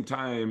the same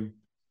time,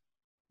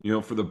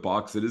 for the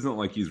Bucks, it isn't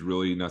like he's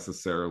really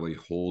necessarily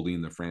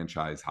holding the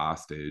franchise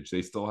hostage.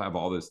 They still have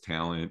all this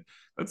talent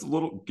that's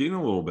getting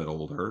a little bit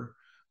older.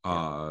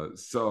 Yeah.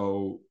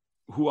 So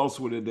who else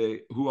would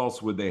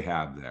they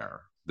have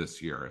there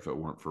this year if it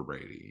weren't for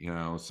Brady?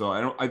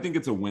 So I think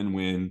it's a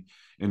win-win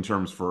in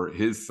terms for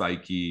his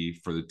psyche,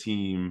 for the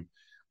team.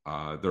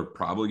 They're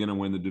probably going to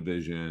win the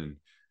division,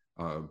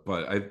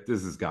 but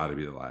this has got to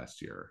be the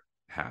last year.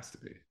 It has to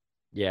be.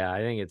 Yeah, I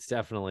think it's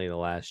definitely the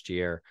last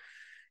year.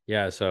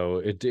 Yeah, so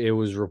it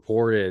was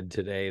reported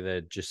today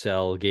that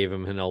Giselle gave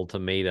him an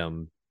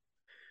ultimatum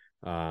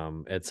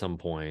at some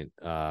point.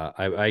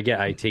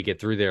 I take it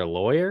through their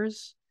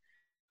lawyers.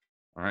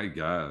 I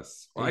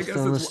guess. Well, Based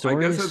on the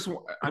stories?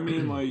 I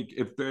mean, like,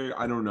 if they,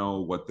 I don't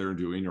know what they're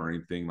doing or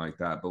anything like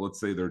that, but let's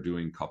say they're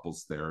doing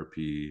couples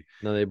therapy.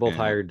 No, they both And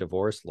hired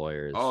divorce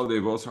lawyers. oh,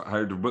 they've also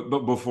hired,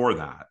 but before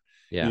that,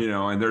 Yeah.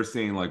 and they're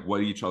saying like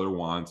what each other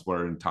wants,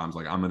 where and Tom's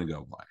like, I'm gonna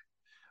go play.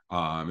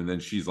 And then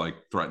she's like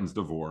threatens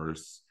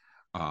divorce.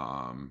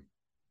 And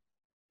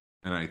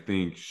I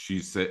think she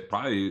said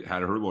probably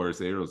had her lawyer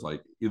say it was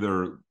like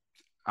either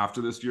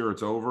after this year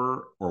it's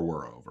over or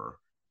we're over.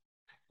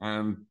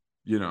 And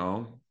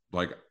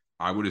like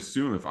I would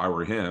assume if I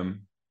were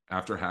him,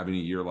 after having a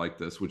year like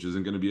this, which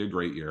isn't going to be a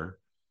great year,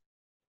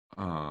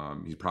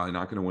 he's probably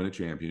not going to win a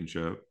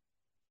championship.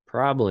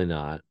 Probably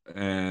not.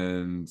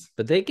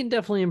 But they can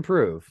definitely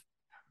improve.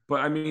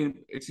 But I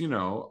mean, it's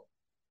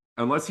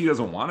unless he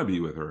doesn't want to be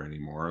with her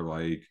anymore,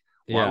 like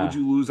why would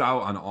you lose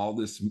out on all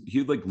this?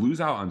 He'd like lose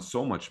out on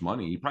so much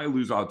money. He'd probably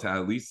lose out to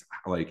at least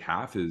like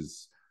half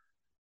his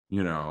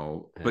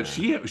but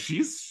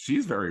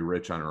she's very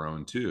rich on her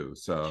own too,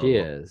 so she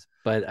is.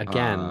 But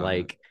again,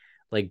 like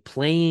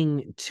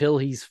playing till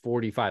he's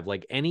 45,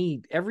 like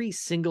every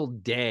single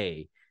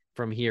day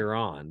from here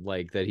on,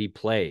 like that he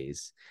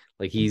plays,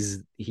 like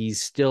he's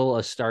still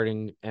a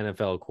starting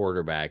NFL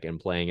quarterback and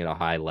playing at a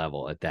high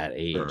level at that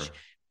age. Sure.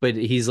 But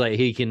he's like,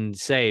 he can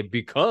say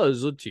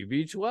because of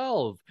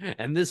TB12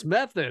 and this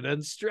method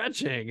and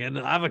stretching and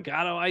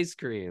avocado ice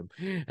cream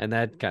and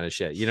that kind of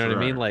shit. You know what I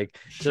mean? Like,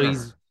 so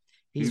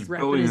he's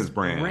building his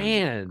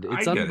brand.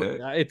 It's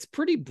it's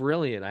pretty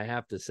brilliant, I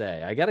have to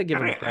say. I got to give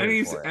him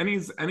credit for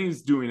it. And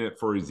he's doing it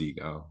for his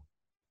ego.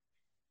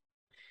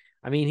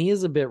 I mean, he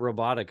is a bit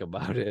robotic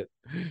about it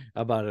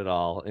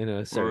all in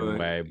a certain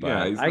way.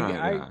 But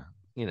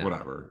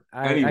whatever.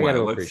 I got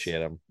to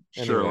appreciate him.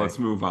 Sure, let's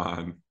move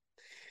on.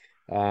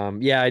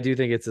 I do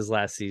think it's his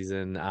last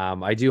season.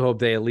 I do hope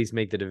they at least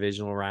make the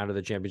divisional round of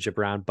the championship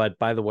round. But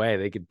by the way,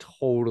 they could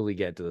totally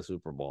get to the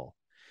Super Bowl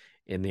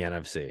in the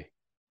NFC.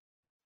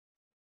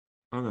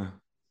 Okay.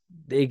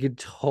 They could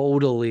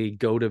totally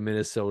go to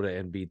Minnesota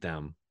and beat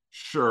them.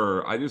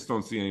 Sure. I just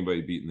don't see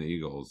anybody beating the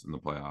Eagles in the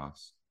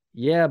playoffs.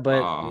 Yeah,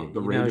 but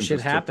the Ravens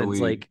shit happens.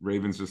 Like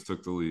Ravens just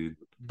took the lead.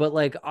 But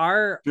like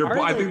I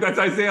think that's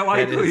Isaiah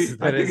Likely.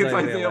 I think it's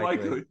Isaiah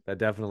Likely. That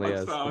definitely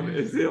is.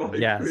 Isaiah Likely.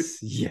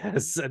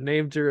 Yes, a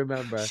name to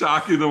remember.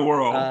 Shocking the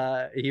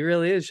world. He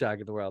really is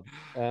shocking the world.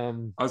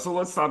 So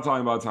let's stop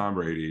talking about Tom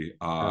Brady.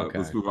 Okay,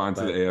 let's move on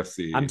to the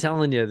AFC. I'm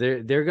telling you,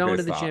 they're going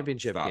to the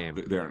championship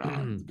game. They're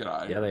not. Get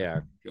out of here. Yeah, they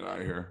are. Get out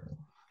of here.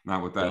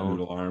 Not with that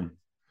noodle arm.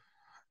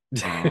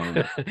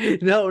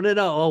 No.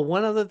 Oh,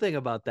 one other thing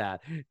about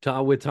that,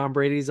 with Tom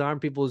Brady's arm,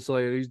 people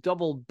say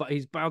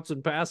he's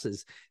bouncing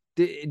passes.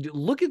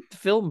 Look at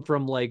film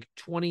from like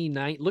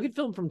 2019. Look at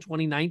film from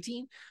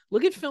 2019.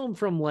 Look at film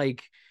from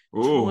like.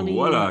 Oh,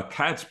 what a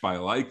catch by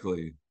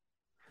Likely.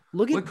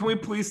 Can we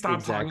please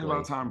stop talking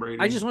about Tom Brady?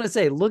 I just want to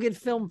say, look at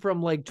film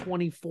from like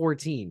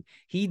 2014.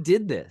 He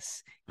did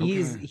this.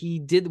 He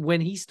did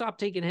when he stopped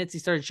taking hits, he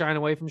started shying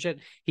away from shit.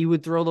 He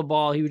would throw the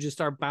ball, he would just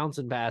start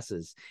bouncing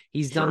passes.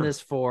 He's done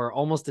this for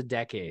almost a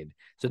decade.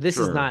 So this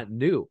is not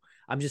new.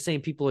 I'm just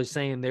saying people are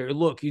saying there,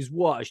 look, he's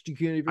washed. You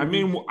can't even I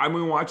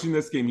mean watching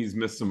this game, he's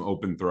missed some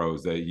open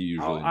throws that he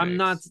usually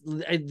makes.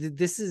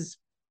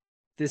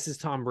 This is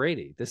Tom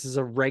Brady. This is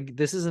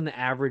an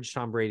average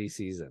Tom Brady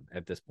season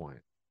at this point.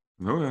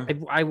 Okay.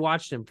 I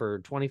watched him for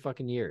 20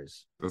 fucking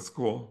years. That's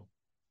cool.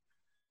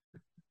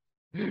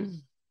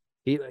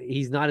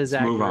 He's not as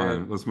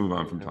accurate. Let's move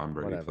on from Tom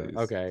Brady, please.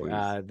 Okay.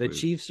 The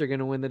Chiefs are going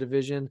to win the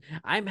division.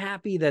 I'm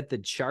happy that the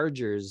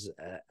Chargers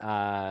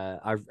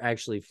are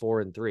actually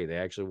 4-3. They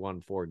actually won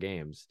 4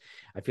 games.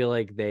 I feel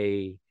like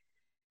the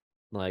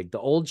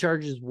old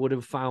Chargers would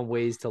have found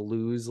ways to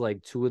lose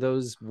like 2 of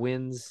those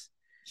wins.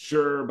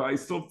 Sure, but I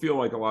still feel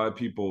like a lot of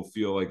people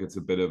feel like it's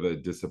a bit of a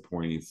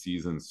disappointing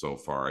season so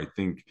far. I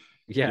think,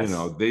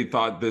 they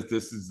thought that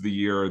this is the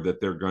year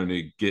that they're going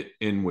to get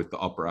in with the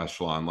upper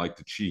echelon, like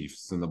the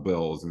Chiefs and the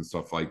Bills and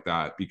stuff like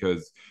that.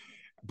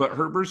 But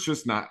Herbert's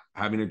just not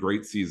having a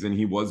great season.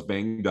 He was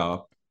banged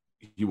up.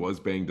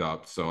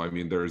 So, I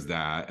mean, there's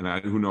that.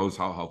 And who knows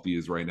how healthy he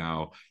is right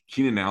now.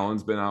 Keenan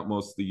Allen's been out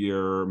most of the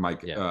year.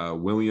 Mike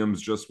Williams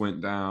just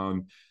went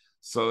down.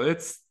 So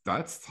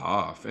that's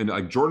tough. And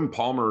like Jordan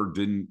Palmer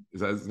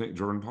is that his name?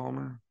 Jordan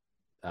Palmer?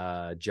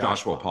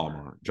 Joshua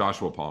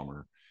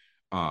Palmer.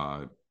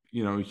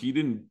 He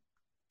didn't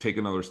take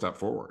another step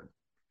forward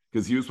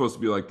because he was supposed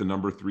to be like the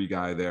number 3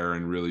 guy there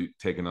and really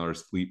take another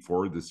leap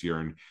forward this year.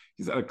 And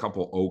he's had a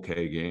couple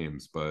okay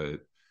games, but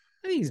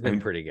I think he's been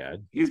pretty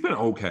good. He's been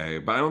okay,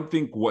 but I don't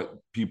think what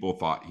people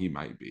thought he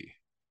might be.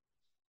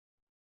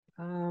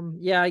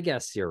 I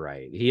guess you're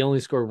right. He only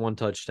scored 1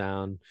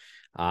 touchdown.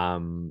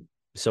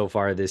 So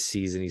far this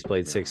season, he's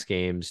played 6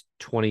 games,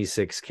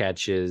 26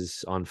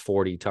 catches on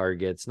 40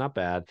 targets. Not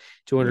bad.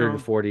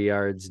 240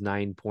 yards,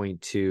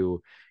 9.2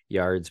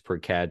 yards per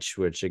catch,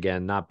 which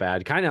again, not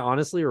bad. Kind of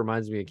honestly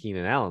reminds me of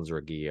Keenan Allen's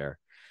rookie year.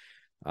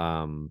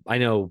 I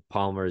know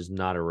Palmer's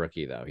not a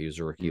rookie though. He was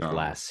a rookie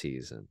last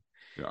season.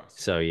 Yes.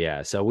 So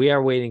yeah, so we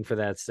are waiting for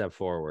that step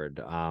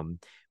forward.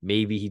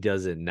 Maybe he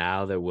does it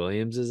now that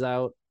Williams is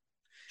out,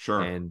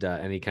 Sure. and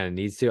he kind of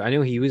needs to. I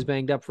know he was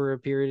banged up for a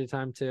period of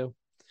time too.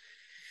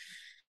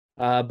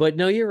 But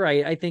no, you're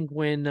right. I think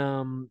when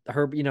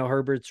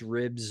Herbert's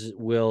ribs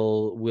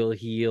will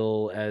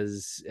heal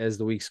as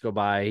the weeks go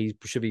by. He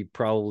should be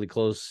probably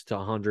close to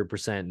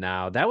 100%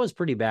 now. That was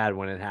pretty bad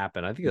when it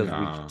happened. I think that was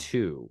week Yeah.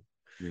 2.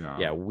 Yeah.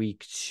 Yeah,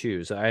 week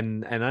 2. So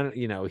and I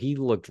don't, he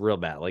looked real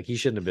bad. Like he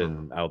shouldn't have Sure.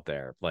 been out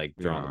there like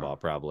throwing the Yeah. ball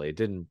probably. It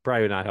didn't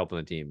probably not helping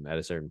the team at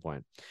a certain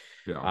point.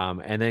 Yeah.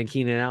 And then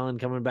Keenan Allen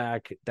coming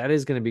back, that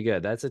is going to be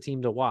good. That's a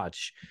team to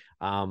watch.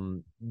 I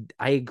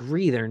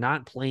agree, they're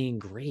not playing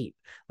great.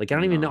 Like I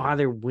don't even know how No.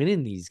 they're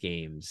winning these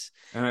games.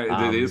 And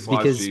they just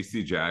lost Because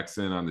JC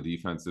Jackson on the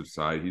defensive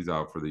side. He's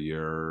out for the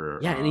year.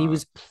 yeah, and he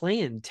was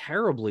playing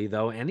terribly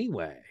though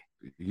anyway.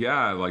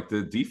 Yeah, like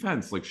the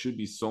defense like should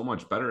be so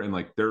much better. And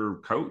like their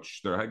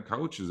head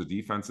coach is a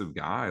defensive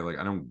guy. Like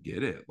I don't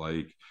get it.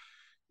 Like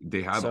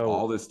they have So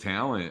all this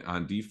talent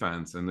on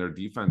defense and their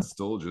defense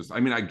still just,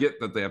 I mean, I get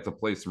that they have to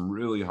play some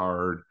really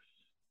hard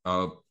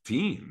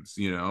teams.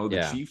 The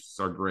yeah, Chiefs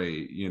are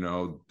great.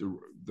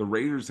 The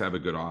Raiders have a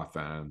good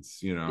offense.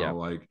 yeah.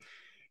 Like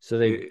So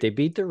it, they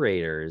beat the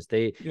Raiders.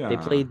 They yeah.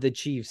 played the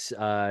Chiefs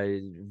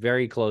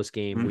very close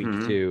game week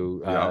Mm-hmm.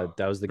 2. Yeah.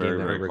 That was the game Very,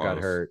 that very Herbert got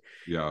close. hurt.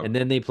 Yeah. And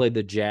then they played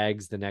the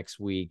Jags the next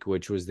week,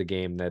 which was the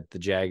game that the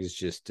Jags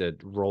just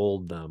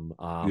rolled them.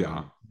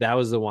 Yeah. That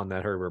was the one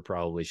that Herbert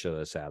probably should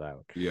have sat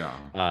out.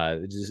 Yeah.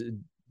 Just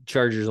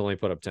Chargers only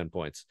put up 10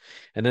 points.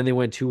 And then they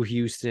went to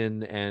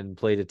Houston and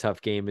played a tough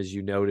game. As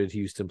you noted,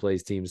 Houston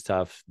plays teams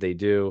tough. They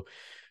do.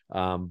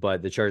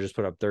 But the Chargers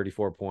put up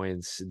 34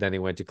 points. Then they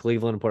went to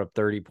Cleveland and put up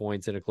 30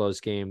 points in a close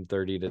game,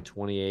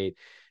 30-28.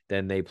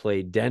 Then they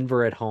played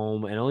Denver at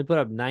home and only put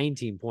up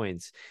 19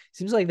 points.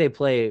 Seems like they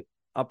play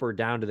up or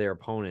down to their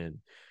opponent.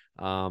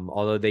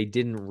 Although they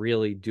didn't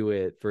really do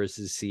it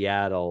versus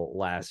Seattle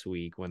last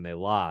week when they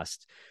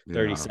lost Yeah.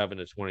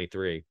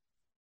 37-23.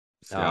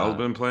 Seattle's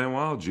been playing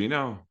well.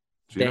 Gino,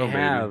 They baby.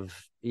 have,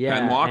 yeah,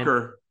 Ken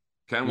Walker.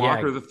 Ken yeah,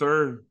 Walker the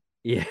third.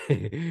 yeah,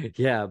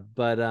 yeah,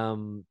 but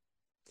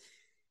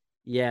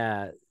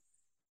yeah.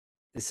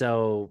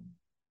 So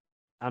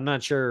I'm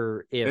not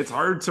sure if It's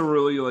hard to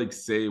really like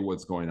say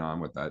what's going on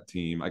with that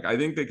team. Like I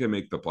think they can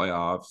make the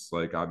playoffs.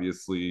 Like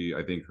obviously,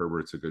 I think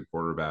Herbert's a good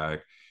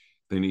quarterback.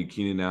 They need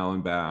Keenan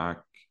Allen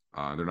back.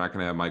 They're not going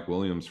to have Mike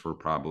Williams for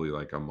probably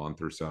like a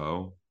month or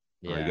so.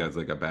 He yeah. has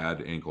like a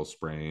bad ankle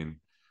sprain.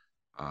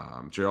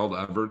 Gerald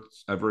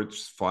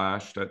Everett's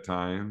flashed at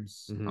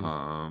times.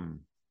 Mm-hmm.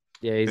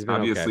 Yeah, he's been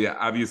obviously, okay.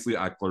 obviously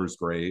Eckler's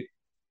great.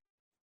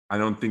 I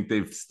don't think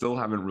they've still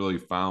haven't really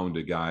found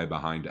a guy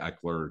behind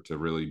Eckler to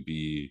really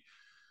be,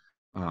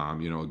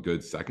 a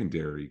good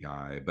secondary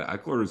guy. But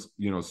Eckler's,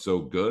 so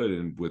good,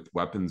 and with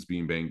weapons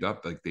being banged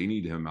up, like they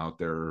need him out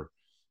there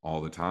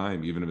all the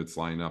time, even if it's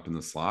lining up in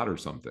the slot or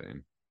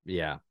something.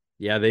 Yeah,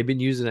 yeah, they've been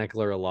using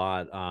Eckler a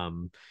lot.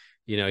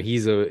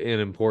 He's an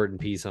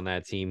important piece on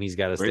that team. He's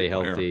got to stay Great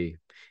player. healthy.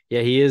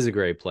 Yeah, he is a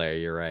great player.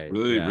 You're right.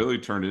 Really, Yeah, really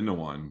turned into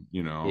one. he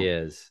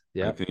is. I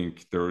Yep.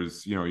 think there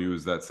was, he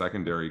was that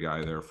secondary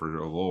guy there for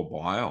a little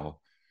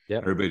while.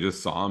 Yep. Everybody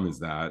just saw him as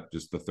that,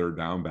 just the third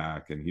down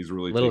back, and he's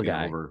really Little taken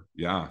guy. over.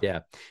 Yeah. Yeah,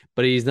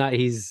 but he's not.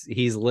 He's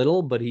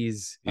little, but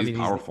he's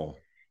powerful.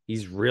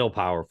 He's real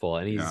powerful,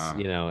 and he's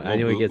Yeah. I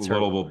know he gets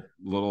hurt.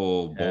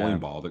 Little bowling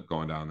ball that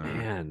going down there.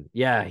 Man,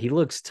 yeah, he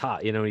looks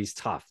tough. He's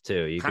tough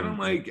too. You kind can of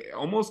like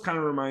almost kind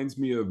of reminds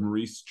me of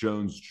Maurice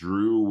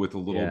Jones-Drew with a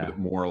little bit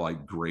more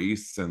like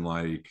grace and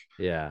like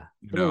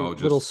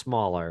little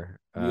smaller.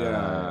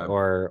 Yeah.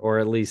 Or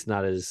at least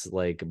not as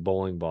like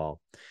bowling ball.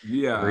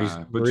 Yeah,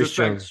 Maurice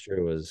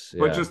Jones-Drew was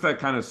but just that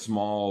kind of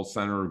small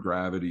center of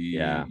gravity,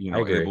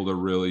 able to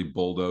really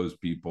bulldoze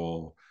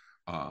people.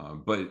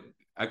 But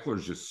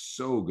Eckler's just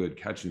so good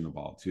catching the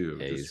ball too.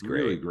 Yeah, just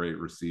really great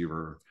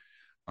receiver.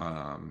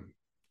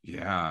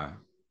 Yeah.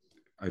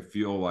 I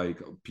feel like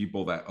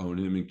people that own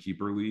him in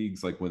keeper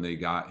leagues, like when they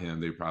got him,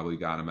 they probably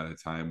got him at a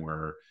time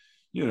where,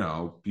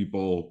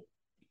 people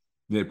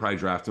they probably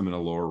draft him in a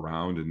lower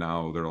round, and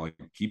now they're like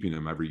keeping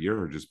him every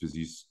year just because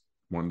he's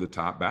one of the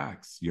top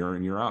backs year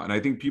in, year out. And I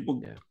think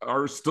people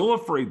are still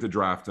afraid to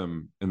draft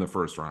him in the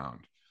first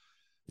round.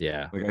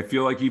 Yeah. Like I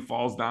feel like he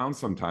falls down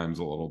sometimes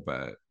a little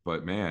bit,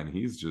 but man,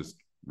 he's just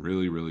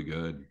really, really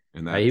good.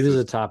 And that he was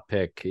a top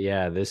pick.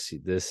 Yeah. This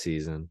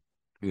season.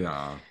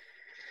 Yeah.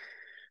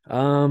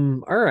 All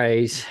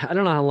right. I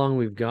don't know how long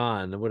we've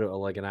gone. What,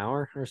 like an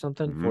hour or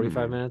something? 45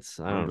 Mm-hmm. minutes?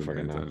 I don't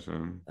fucking know.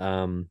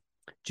 Attention.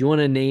 Do you want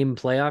to name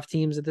playoff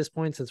teams at this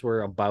point, since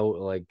we're about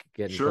like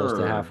getting close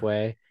to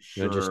halfway?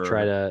 Just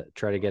try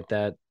to get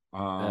that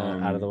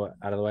out of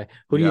the way.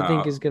 Who do you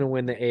think is going to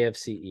win the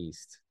AFC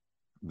East?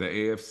 The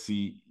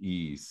AFC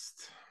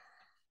East.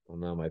 Oh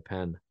no, my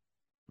pen.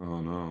 Oh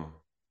no.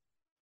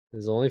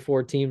 There's only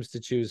 4 teams to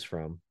choose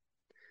from.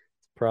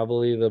 It's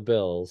probably the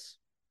Bills.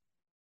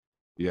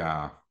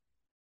 Yeah.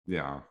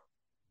 The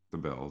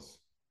Bills.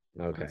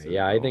 Okay.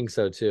 Yeah, I think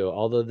so too.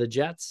 Although the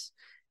Jets,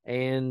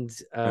 and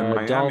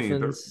Miami,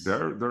 Dolphins.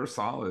 they're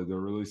solid. They're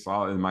really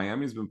solid. And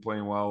Miami's been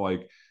playing well.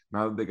 Like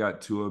now that they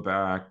got Tua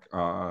back,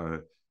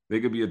 they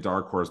could be a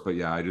dark horse. But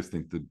yeah, I just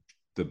think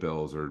the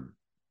Bills are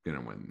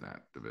gonna win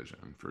that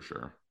division for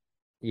sure.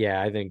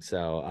 Yeah, I think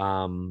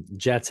so.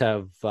 Jets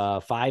have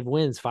 5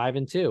 wins,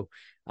 5-2.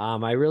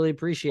 I really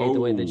appreciate the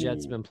way the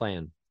Jets have Oh, been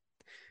playing.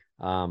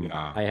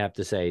 yeah. I have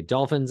to say,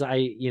 Dolphins.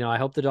 I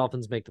hope the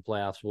Dolphins make the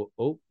playoffs.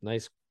 Oh,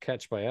 nice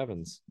catch by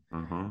Evans.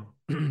 Uh-huh.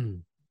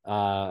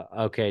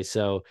 Okay,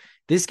 so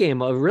this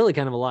game really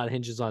kind of a lot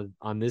hinges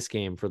on this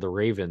game for the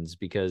Ravens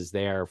because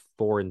they are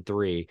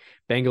 4-3.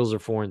 Bengals are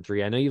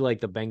 4-3. I know you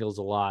like the Bengals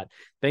a lot.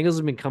 Bengals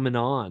have been coming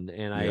on,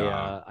 and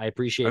Yeah. I I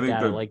appreciate think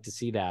that. I the like to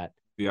see that.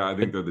 yeah, I But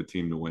think they're the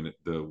team to win it,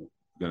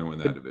 gonna win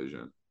but that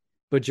division.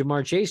 but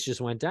Jamar Chase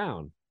just went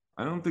down.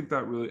 I don't think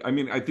that really. I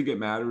mean, I think it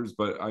matters,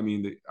 but I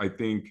mean, I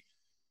think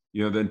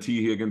then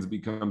T Higgins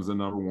becomes the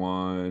number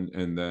one,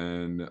 and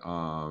then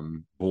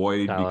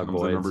Boyd Tyler becomes the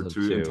Boyd's number a two,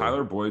 and two.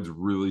 Tyler Boyd's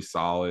really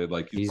solid.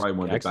 Like he's He's probably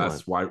one of the excellent.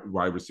 best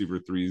wide receiver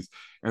threes.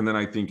 And then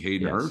I think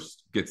Hayden Yes.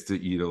 Hurst gets to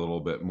eat a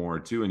little bit more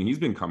too, and he's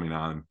been coming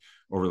on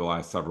over the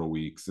last several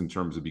weeks in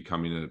terms of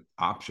becoming an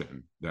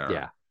option Yeah.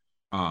 there.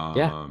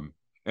 Yeah.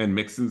 And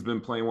Mixon's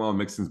been playing well.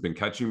 Mixon's been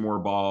catching more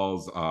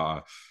balls.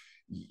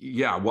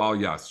 Yeah, while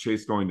yes,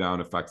 Chase going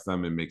down affects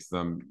them and makes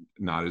them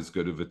not as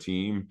good of a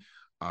team.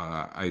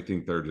 I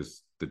think they're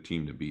just the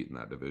team to beat in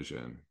that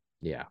division.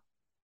 Yeah.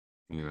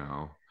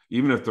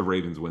 Even if the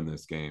Ravens win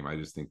this game, I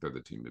just think they're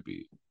the team to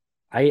beat.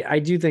 I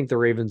do think the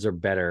Ravens are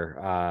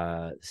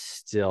better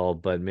still,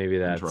 but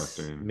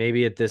Interesting.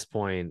 maybe at this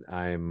point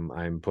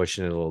I'm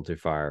pushing it a little too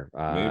far.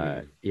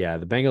 Maybe. Yeah,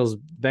 the Bengals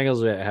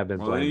have been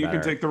Well, then playing you can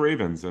better. take the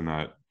Ravens in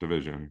that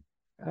division.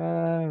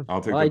 I'll take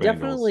Well, the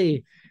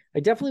Bengals. I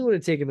definitely would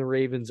have taken the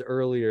Ravens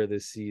earlier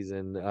this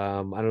season.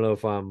 I don't know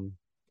if I'm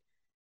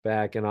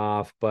backing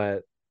off,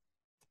 but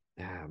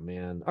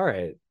man. All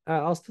right.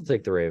 I'll still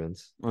take the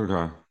Ravens.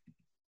 Okay.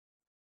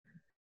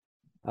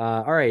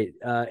 All right.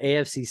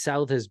 AFC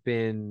South has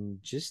been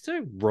just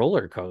a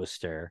roller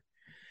coaster.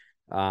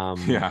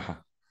 Yeah.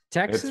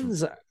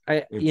 Texans,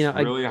 It's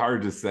really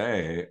hard to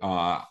say.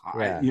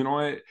 Yeah. You know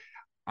what?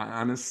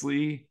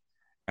 Honestly,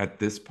 at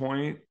this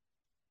point,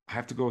 I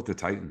have to go with the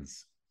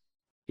Titans.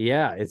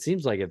 Yeah, it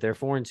seems like it. They're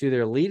 4-2.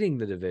 They're leading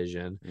the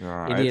division.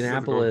 Yeah, I just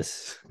have to go.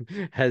 Indianapolis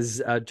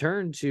has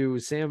turned to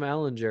Sam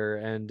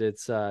Ellinger, and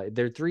it's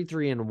they're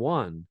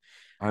 3-1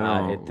 I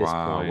know. at this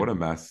Wow, what point. a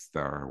mess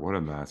there. What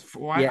a mess.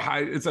 Yeah.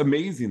 It's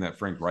amazing that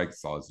Frank Reich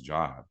saw his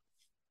job.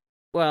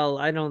 Well,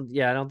 I don't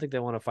think they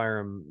want to fire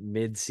him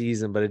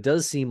mid-season, but it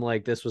does seem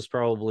like this was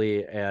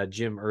probably a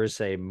Jim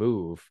Irsay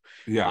move.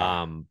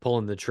 Yeah.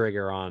 Pulling the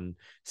trigger on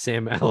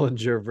Sam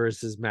Ellinger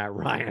versus Matt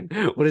Ryan.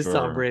 What is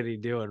Tom Brady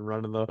doing?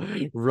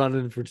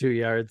 Running for 2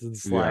 yards and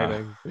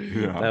sliding.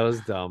 Yeah. That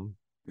was dumb.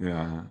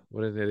 Yeah.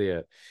 What an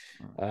idiot.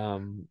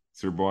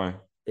 It's your boy.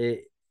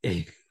 And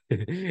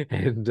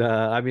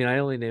I mean, I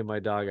only named my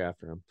dog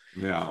after him.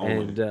 Yeah,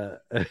 only. And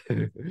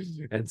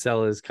and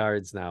sell his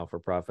cards now for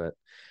profit.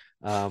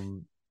 No,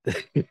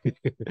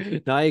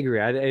 I agree.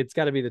 It's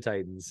got to be the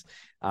Titans.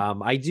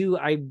 I The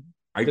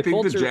think the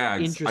Colts are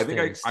Jags. I think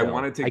I still.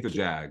 want to take the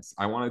Jags.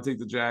 I want to take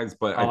the Jags,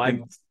 but Oh, I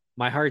think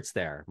my heart's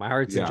there. My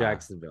heart's in yeah.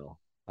 Jacksonville.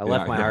 I Yeah,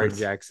 left my I know heart in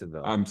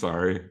Jacksonville. I'm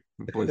sorry.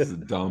 The place is a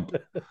dump.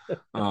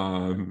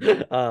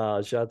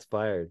 Shots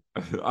fired.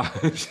 Pew, pew,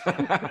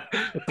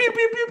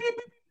 pew, pew,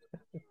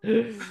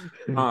 pew.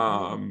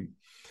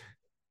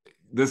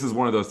 This is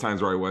one of those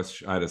times where I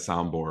wish I had a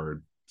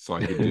soundboard so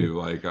I could do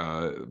like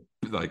a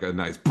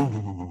nice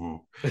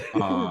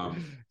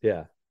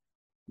Yeah.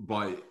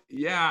 But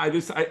yeah,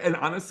 and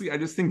honestly, I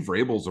just think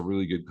Vrabel's a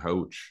really good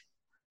coach.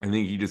 I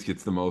think he just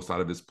gets the most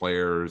out of his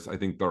players. I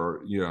think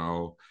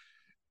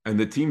and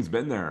the team's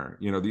been there.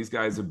 These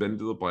guys have been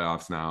to the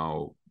playoffs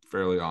now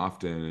fairly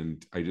often,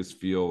 and I just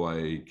feel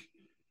like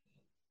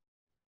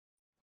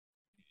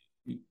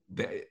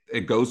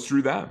it goes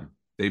through them.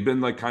 They've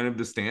been like kind of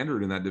the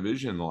standard in that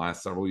division the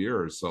last several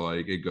years. So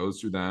like it goes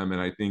through them.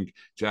 And I think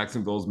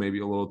Jacksonville's maybe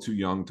a little too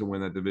young to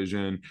win that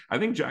division. I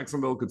think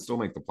Jacksonville could still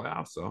make the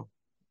playoffs though.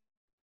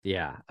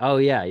 Yeah. Oh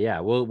yeah.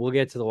 Yeah. We'll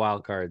get to the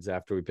wild cards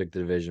after we pick the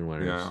division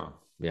winners.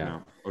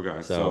 Yeah.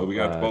 Okay. So we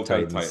got both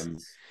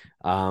Titans.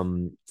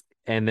 And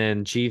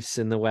then Chiefs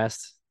in the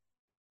West.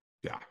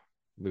 Yeah.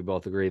 We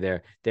both agree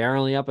there. They are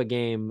only up a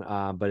game,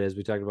 but as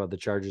we talked about, the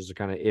Chargers are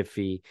kind of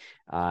iffy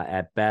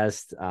at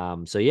best.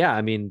 So yeah,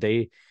 I mean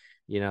they,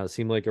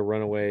 seem like a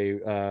runaway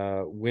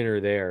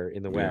winner there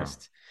in the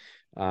West,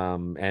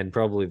 and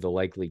probably the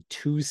likely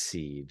 2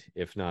 seed,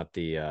 if not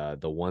the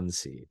 1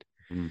 seed.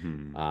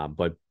 Mm-hmm.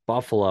 But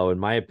Buffalo, in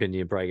my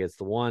opinion, probably gets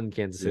the 1.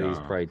 Kansas City is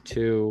probably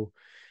 2,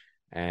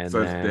 and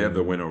so then they have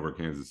the win over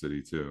Kansas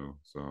City too.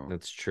 So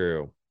that's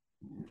true.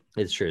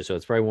 It's true. So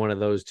it's probably one of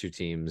those 2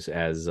 teams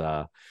as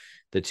the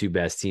 2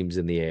 best teams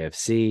in the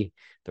AFC.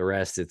 The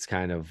rest, it's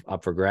kind of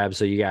up for grabs.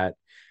 So you got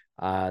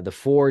the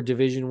 4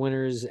 division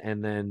winners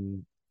and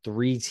then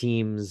 3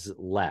 teams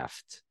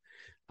left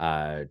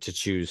to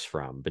choose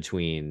from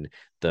between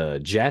the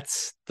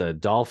Jets, the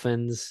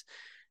Dolphins,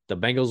 the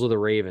Bengals or the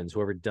Ravens,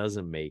 whoever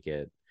doesn't make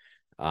it.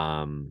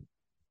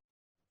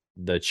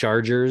 The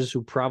Chargers,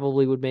 who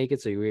probably would make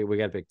it. So we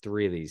got to pick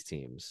 3 of these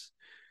teams.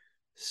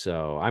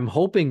 So I'm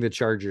hoping the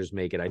Chargers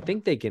make it. I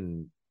think they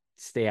can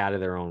stay out of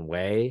their own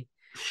way.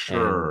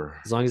 Sure. And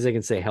as long as they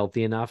can stay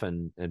healthy enough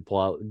and pull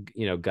out,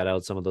 gut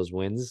out some of those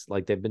wins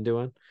like they've been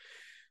doing.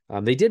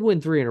 They did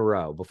win 3 in a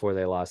row before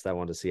they lost that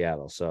one to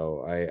Seattle.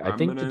 So I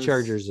think the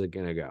Chargers are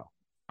going to go.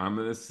 I'm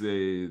going to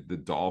say the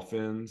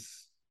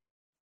Dolphins,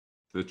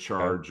 the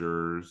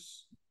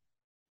Chargers,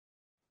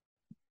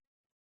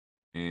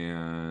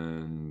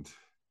 and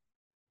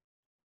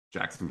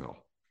Jacksonville.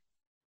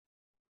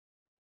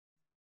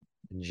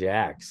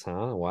 Jax,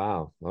 huh?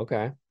 Wow.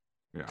 Okay.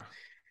 Yeah.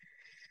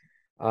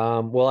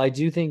 Well, I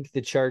do think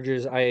the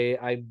Chargers,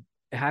 I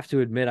have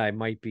to admit I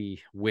might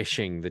be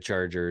wishing the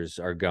Chargers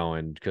are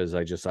going because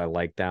I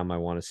like them. I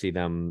want to see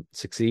them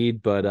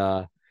succeed. But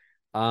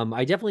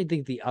I definitely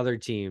think the other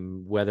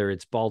team, whether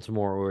it's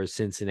Baltimore or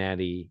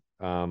Cincinnati,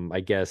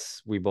 I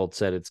guess we both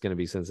said it's going to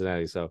be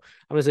Cincinnati. So I'm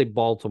going to say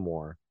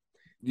Baltimore.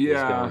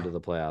 Yeah. Going to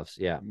the playoffs.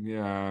 Yeah.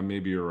 Yeah,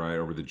 maybe you're right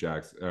over the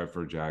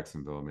for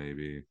Jacksonville,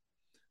 maybe.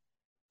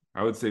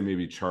 I would say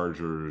maybe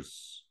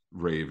Chargers,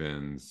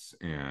 Ravens,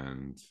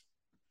 and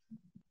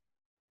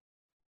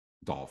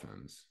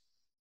Dolphins.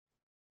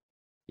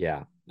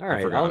 Yeah. All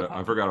right.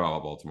 I forgot all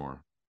about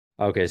Baltimore.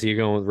 Okay, so you're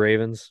going with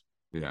Ravens?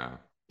 Yeah.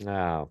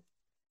 Oh.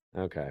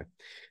 Okay.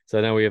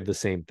 So now we have the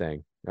same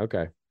thing.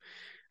 Okay.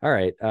 All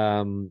right.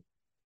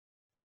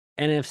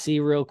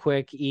 NFC real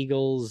quick.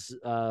 Eagles,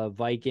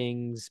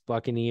 Vikings,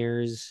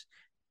 Buccaneers.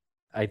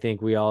 I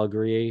think we all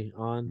agree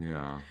on.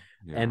 Yeah.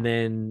 And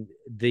then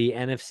the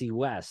NFC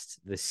West,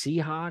 the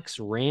Seahawks,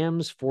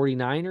 Rams,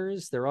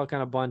 49ers, they're all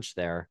kind of bunched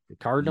there. The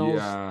Cardinals.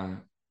 Yeah.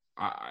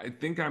 I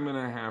think I'm going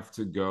to have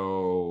to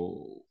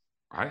go.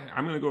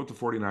 I'm going to go with the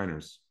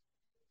 49ers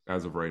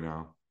as of right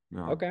now.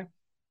 No. Okay.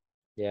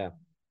 Yeah.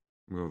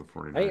 I'm going to go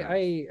with the 49ers.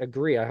 I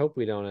agree. I hope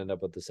we don't end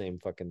up with the same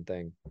fucking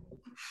thing.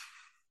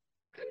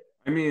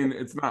 I mean,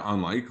 it's not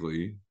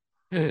unlikely.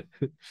 I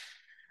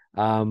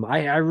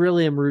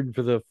really am rooting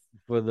for the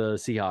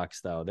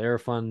Seahawks though. They're a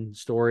fun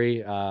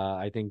story.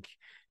 I think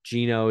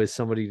Geno is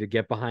somebody to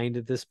get behind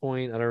at this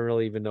point. I don't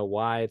really even know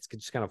why. It's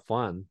just kind of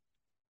fun.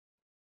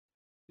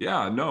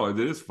 Yeah, no, it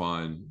is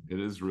fun. It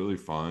is really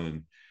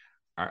fun.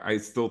 I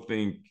still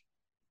think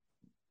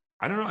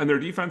I don't know, and their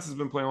defense has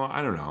been playing well.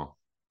 I don't know.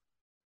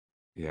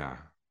 Yeah,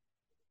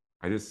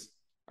 I just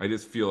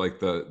feel like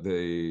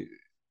they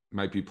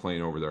might be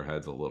playing over their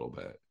heads a little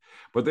bit,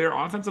 but their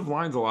offensive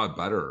line's a lot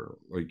better.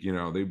 Like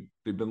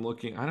they've been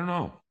looking. I don't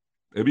know.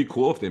 It'd be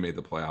cool if they made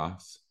the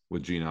playoffs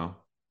with Geno.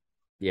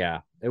 Yeah,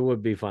 it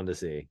would be fun to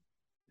see.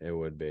 It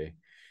would be.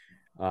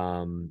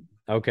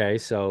 Okay,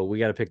 so we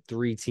got to pick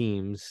 3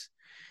 teams.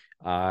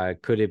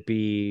 Could it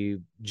be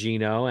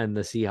Geno and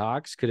the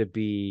Seahawks? Could it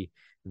be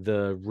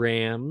the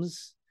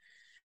Rams?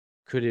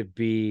 Could it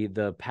be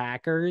the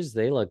Packers?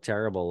 They look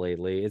terrible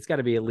lately. It's got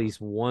to be at least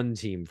one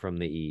team from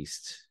the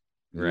East,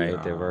 right?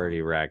 Yeah. They've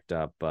already racked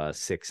up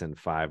 6 and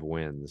 5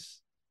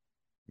 wins.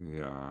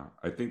 Yeah,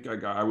 I think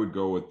I would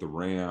go with the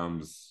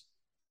Rams.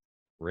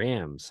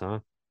 Rams, huh?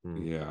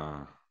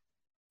 Yeah.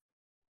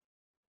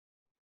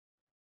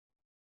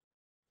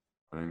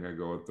 I think I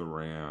go with the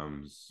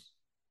Rams.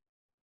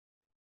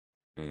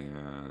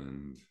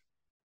 And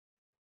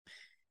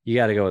you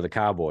got to go with the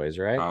Cowboys,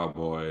 right?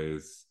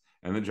 Cowboys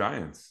and the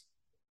Giants.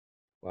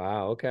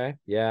 Wow. Okay.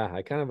 Yeah,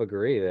 I kind of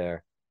agree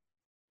there.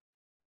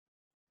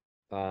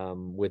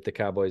 With the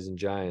Cowboys and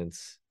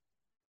Giants.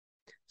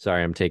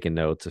 Sorry, I'm taking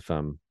notes if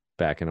I'm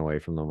backing away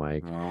from the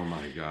mic. Oh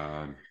my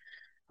God.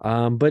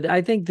 But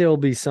I think there'll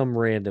be some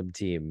random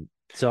team.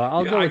 So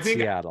I'll go with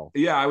Seattle.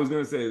 Yeah, I was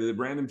gonna say the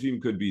random team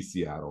could be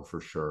Seattle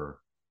for sure.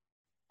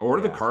 Or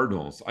the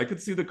Cardinals. I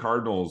could see the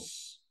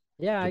Cardinals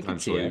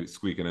potentially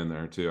squeaking in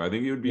there too. I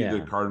think it would be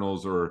the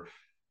Cardinals or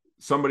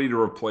somebody to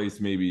replace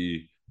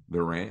maybe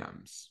the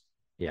Rams.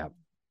 Yeah.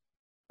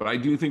 But I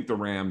do think the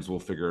Rams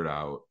will figure it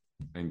out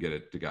and get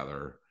it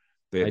together.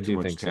 They have too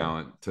much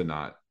talent to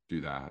not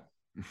do that.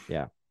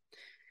 Yeah.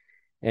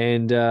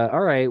 And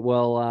all right,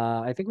 well,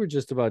 I think we're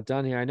just about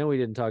done here. I know we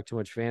didn't talk too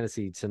much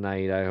fantasy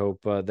tonight. I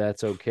hope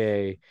that's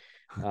okay.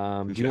 Do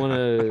you want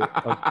to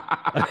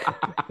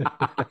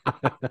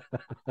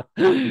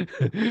do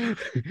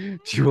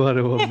you want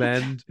to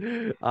amend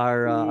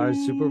our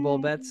Super Bowl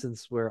bet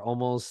since we're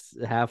almost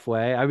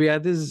halfway? I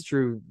mean, this is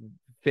true.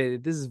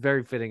 This is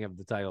very fitting of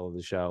the title of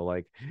the show.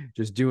 Like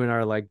just doing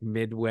our like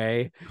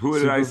midway. Who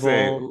did I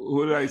say?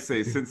 Who did I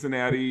say?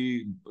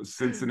 Cincinnati,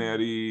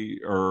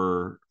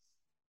 or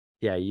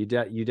yeah, you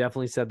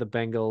definitely said the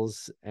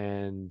Bengals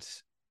and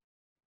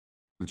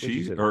the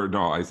Chiefs, or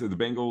no? I said the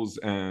Bengals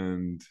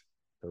and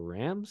the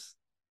Rams.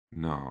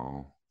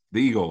 No,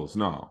 the Eagles.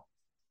 No,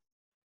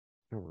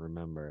 I don't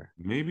remember.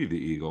 Maybe the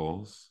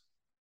Eagles.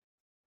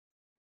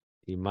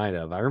 You might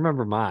have. I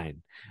remember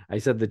mine. I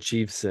said the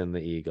Chiefs and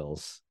the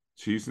Eagles.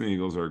 Chiefs and the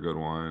Eagles are a good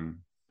one,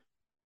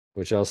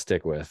 which I'll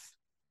stick with.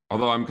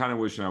 Although I'm kind of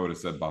wishing I would have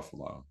said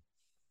Buffalo.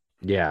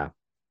 Yeah.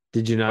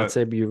 Did you not But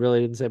say? You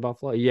really didn't say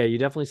Buffalo? Yeah, you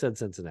definitely said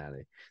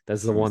Cincinnati.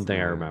 That's the one thing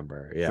I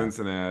remember. Yeah,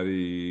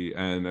 Cincinnati,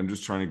 and I'm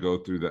just trying to go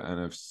through the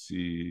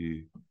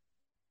NFC.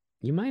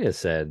 you might have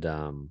said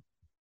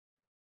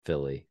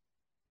Philly.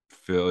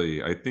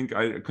 Philly. I think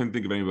I couldn't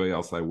think of anybody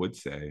else I would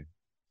say.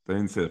 I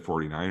didn't say the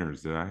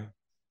 49ers, did I?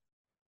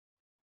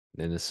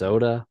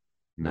 Minnesota.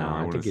 No, No,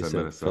 I I would think have you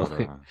said said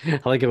Philly.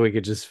 Minnesota. I like it. We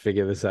could just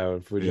figure this out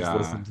if we just Yeah.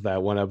 listen to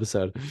that one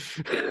episode.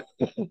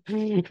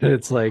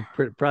 It's like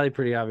probably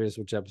pretty obvious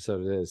which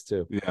episode it is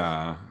too.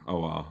 Yeah. Oh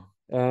well.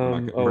 Oh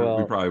We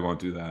well. probably won't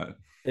do that.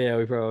 Yeah,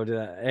 we probably will do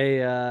that.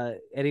 Hey,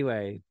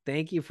 anyway,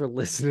 thank you for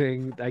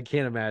listening. I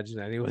can't imagine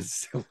anyone's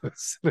still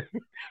listening.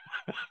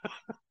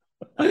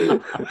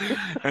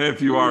 And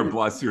if you are,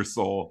 bless your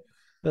soul.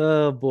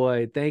 Oh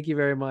boy, thank you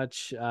very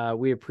much.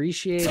 We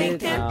appreciate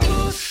it.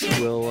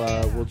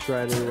 We'll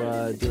try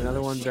to do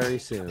another one very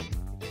soon.